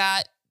 and you've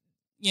got,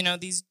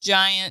 these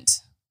giant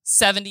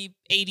 70,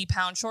 80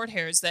 pound short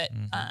hairs that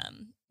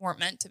weren't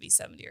meant to be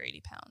 70 or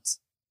 80 pounds.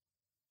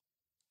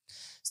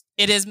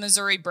 It is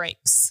Missouri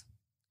Breaks.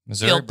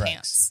 Missouri Breaks.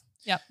 Pants.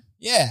 Yep.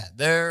 Yeah,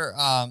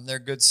 they're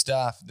good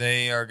stuff.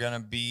 They are going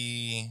to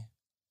be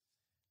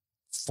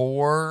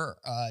for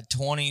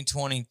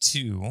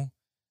 2022.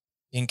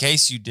 In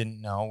case you didn't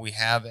know, we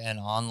have an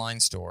online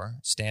store,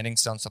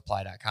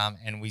 standingstonesupply.com,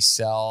 and we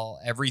sell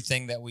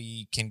everything that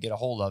we can get a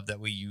hold of that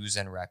we use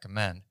and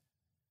recommend.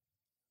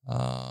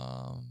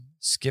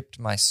 Skipped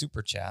my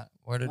super chat.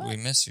 Where did we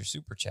miss your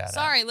super chat?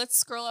 Sorry, let's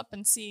scroll up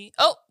and see.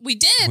 Oh, we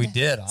did. We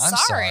did. I'm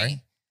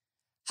sorry.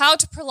 How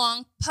to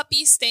prolong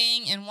puppy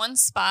staying in one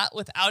spot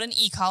without an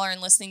e-collar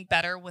and listening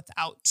better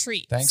without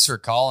treats. Thanks for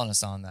calling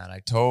us on that. I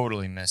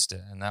totally missed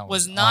it, and that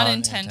was not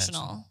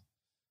intentional.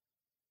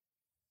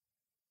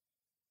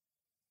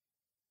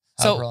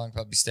 How prolonged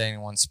puppy staying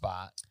in one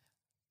spot?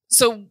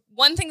 So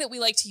one thing that we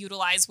like to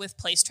utilize with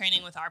place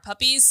training with our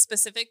puppies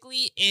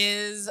specifically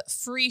is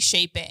free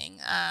shaping.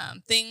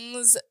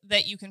 Things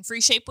that you can free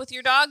shape with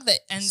your dog that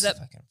ends up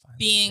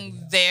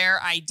being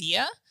their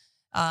idea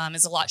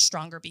is a lot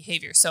stronger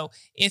behavior. So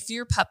if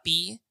your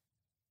puppy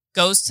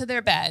goes to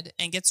their bed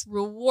and gets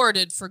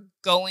rewarded for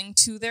going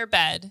to their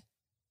bed,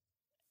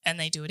 and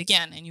they do it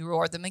again, and you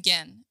reward them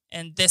again,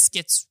 and this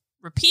gets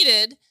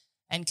repeated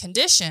and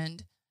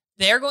conditioned,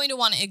 they're going to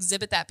want to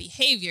exhibit that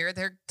behavior.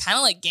 They're kind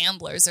of like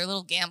gamblers. They're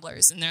little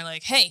gamblers. And they're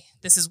like, hey,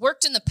 this has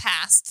worked in the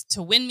past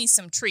to win me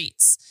some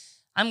treats.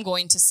 I'm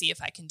going to see if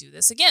I can do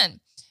this again.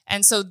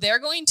 And so they're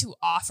going to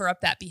offer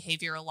up that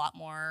behavior a lot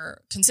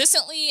more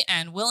consistently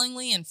and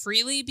willingly and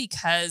freely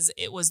because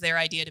it was their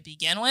idea to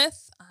begin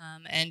with.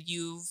 And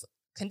you've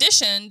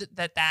conditioned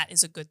that that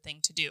is a good thing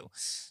to do.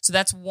 So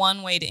that's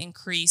one way to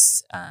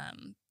increase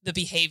the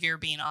behavior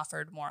being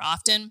offered more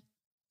often.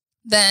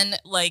 Then,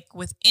 like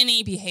with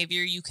any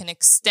behavior, you can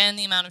extend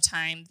the amount of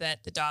time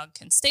that the dog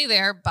can stay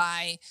there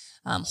by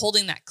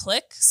holding that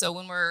click. So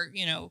when we're,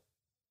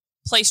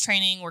 place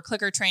training, we're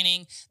clicker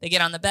training, they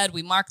get on the bed,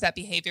 we mark that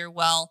behavior.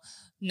 Well,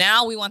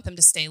 now we want them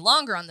to stay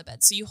longer on the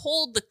bed. So you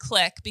hold the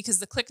click because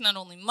the click not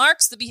only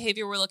marks the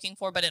behavior we're looking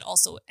for, but it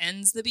also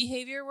ends the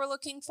behavior we're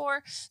looking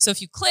for. So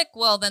if you click,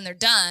 well, then they're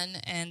done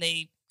and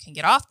they can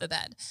get off the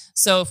bed.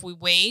 So if we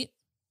wait,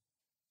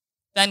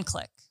 then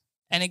click.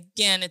 And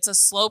again, it's a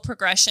slow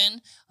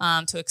progression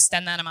to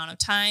extend that amount of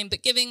time,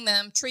 but giving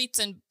them treats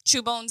and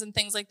chew bones and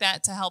things like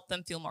that to help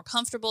them feel more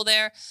comfortable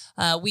there.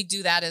 We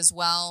do that as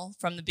well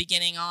from the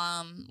beginning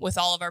with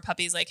all of our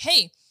puppies. Like,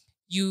 hey,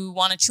 you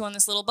want to chew on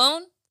this little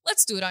bone?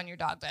 Let's do it on your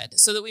dog bed.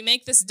 So that we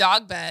make this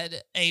dog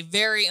bed a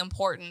very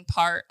important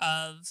part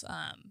of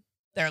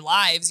their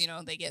lives.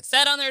 They get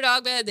fed on their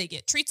dog bed. They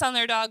get treats on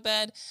their dog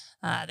bed.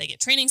 They get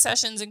training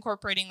sessions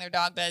incorporating their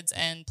dog beds,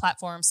 and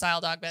platform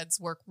style dog beds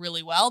work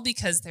really well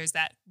because there's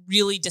that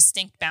really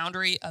distinct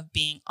boundary of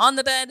being on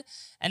the bed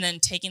and then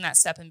taking that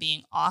step and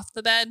being off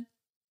the bed.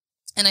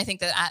 And I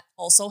think that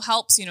also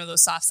helps,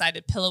 those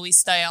soft-sided pillowy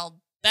style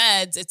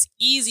beds. It's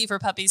easy for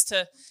puppies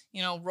to,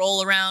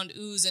 roll around,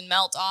 ooze and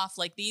melt off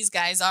like these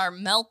guys are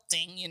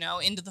melting,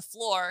 into the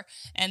floor.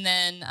 And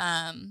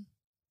then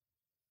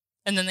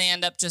they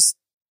end up just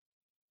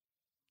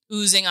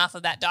oozing off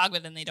of that dog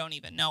bed and they don't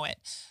even know it.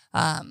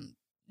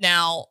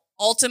 Now,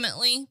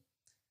 ultimately,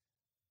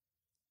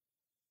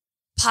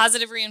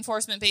 positive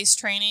reinforcement-based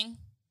training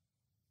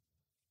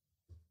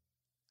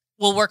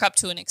will work up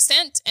to an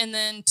extent, and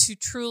then to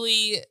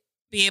truly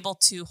be able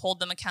to hold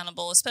them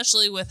accountable,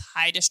 especially with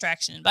high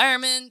distraction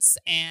environments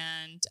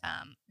and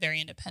very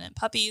independent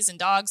puppies and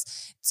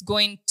dogs, it's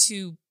going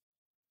to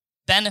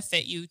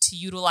benefit you to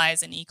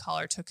utilize an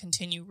e-collar to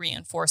continue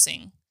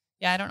reinforcing.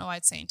 Yeah, I don't know why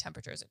it's saying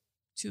temperature. Is it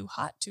too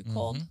hot, too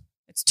cold? Mm-hmm.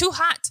 It's too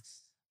hot.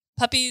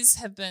 Puppies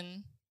have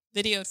been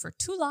videoed for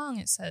too long,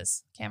 it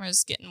says.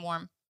 Camera's getting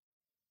warm.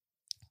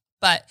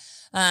 But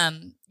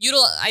I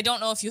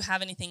don't know if you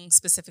have anything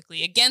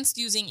specifically against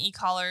using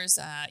e-collars.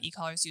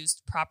 E-collars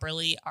used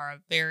properly are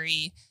a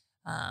very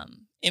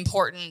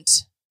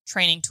important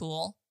training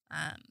tool.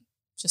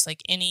 Just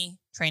like any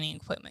training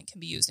equipment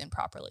can be used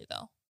improperly,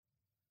 though.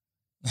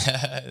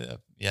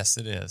 Yes,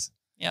 it is.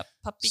 Yep.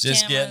 Puppy it's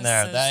just getting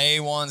there. The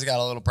A1's got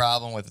a little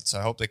problem with it, so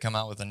I hope they come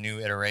out with a new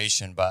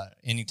iteration. But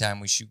anytime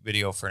we shoot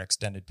video for an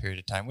extended period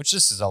of time, which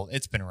this is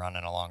it's been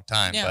running a long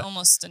time. Yeah,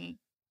 almost an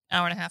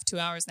hour and a half, 2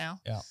 hours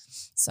now. Yeah.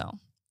 So.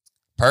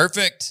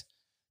 Perfect.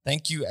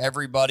 Thank you,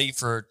 everybody,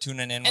 for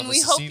tuning in with us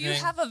this evening. And we hope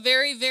you have a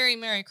very, very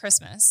Merry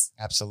Christmas.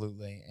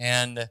 Absolutely.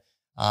 And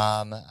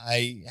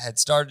I had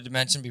started to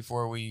mention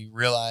before we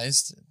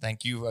realized,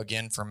 thank you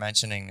again for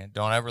mentioning it.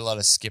 Don't ever let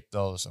us skip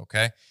those,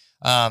 okay?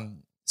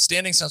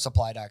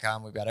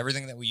 StandingStuntSupply.com. We've got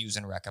everything that we use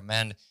and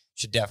recommend.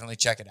 Should definitely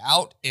check it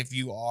out. If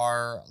you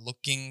are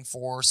looking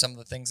for some of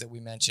the things that we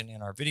mention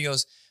in our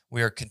videos,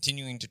 we are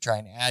continuing to try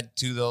and add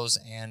to those.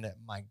 And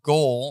my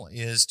goal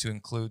is to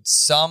include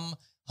some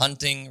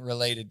hunting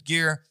related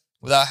gear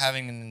without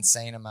having an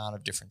insane amount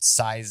of different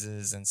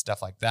sizes and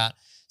stuff like that.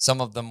 Some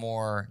of the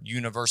more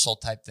universal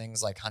type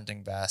things like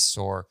hunting vests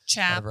or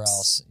chaps. Whatever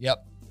else.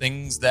 Yep.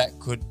 Things that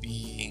could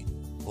be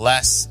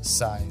less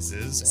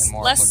sizes and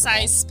more less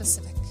applicable. Size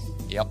specific.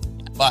 Yep.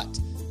 But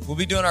we'll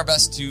be doing our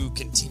best to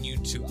continue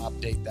to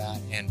update that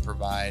and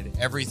provide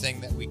everything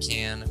that we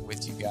can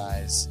with you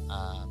guys,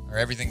 or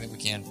everything that we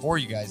can for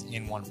you guys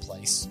in one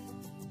place.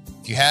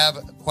 If you have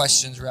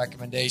questions,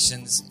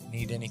 recommendations,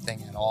 need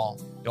anything at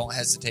all, don't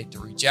hesitate to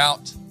reach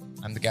out.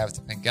 I'm the guy with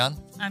the pink gun.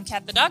 I'm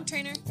Kat the dog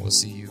trainer. We'll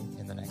see you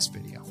in the next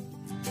video.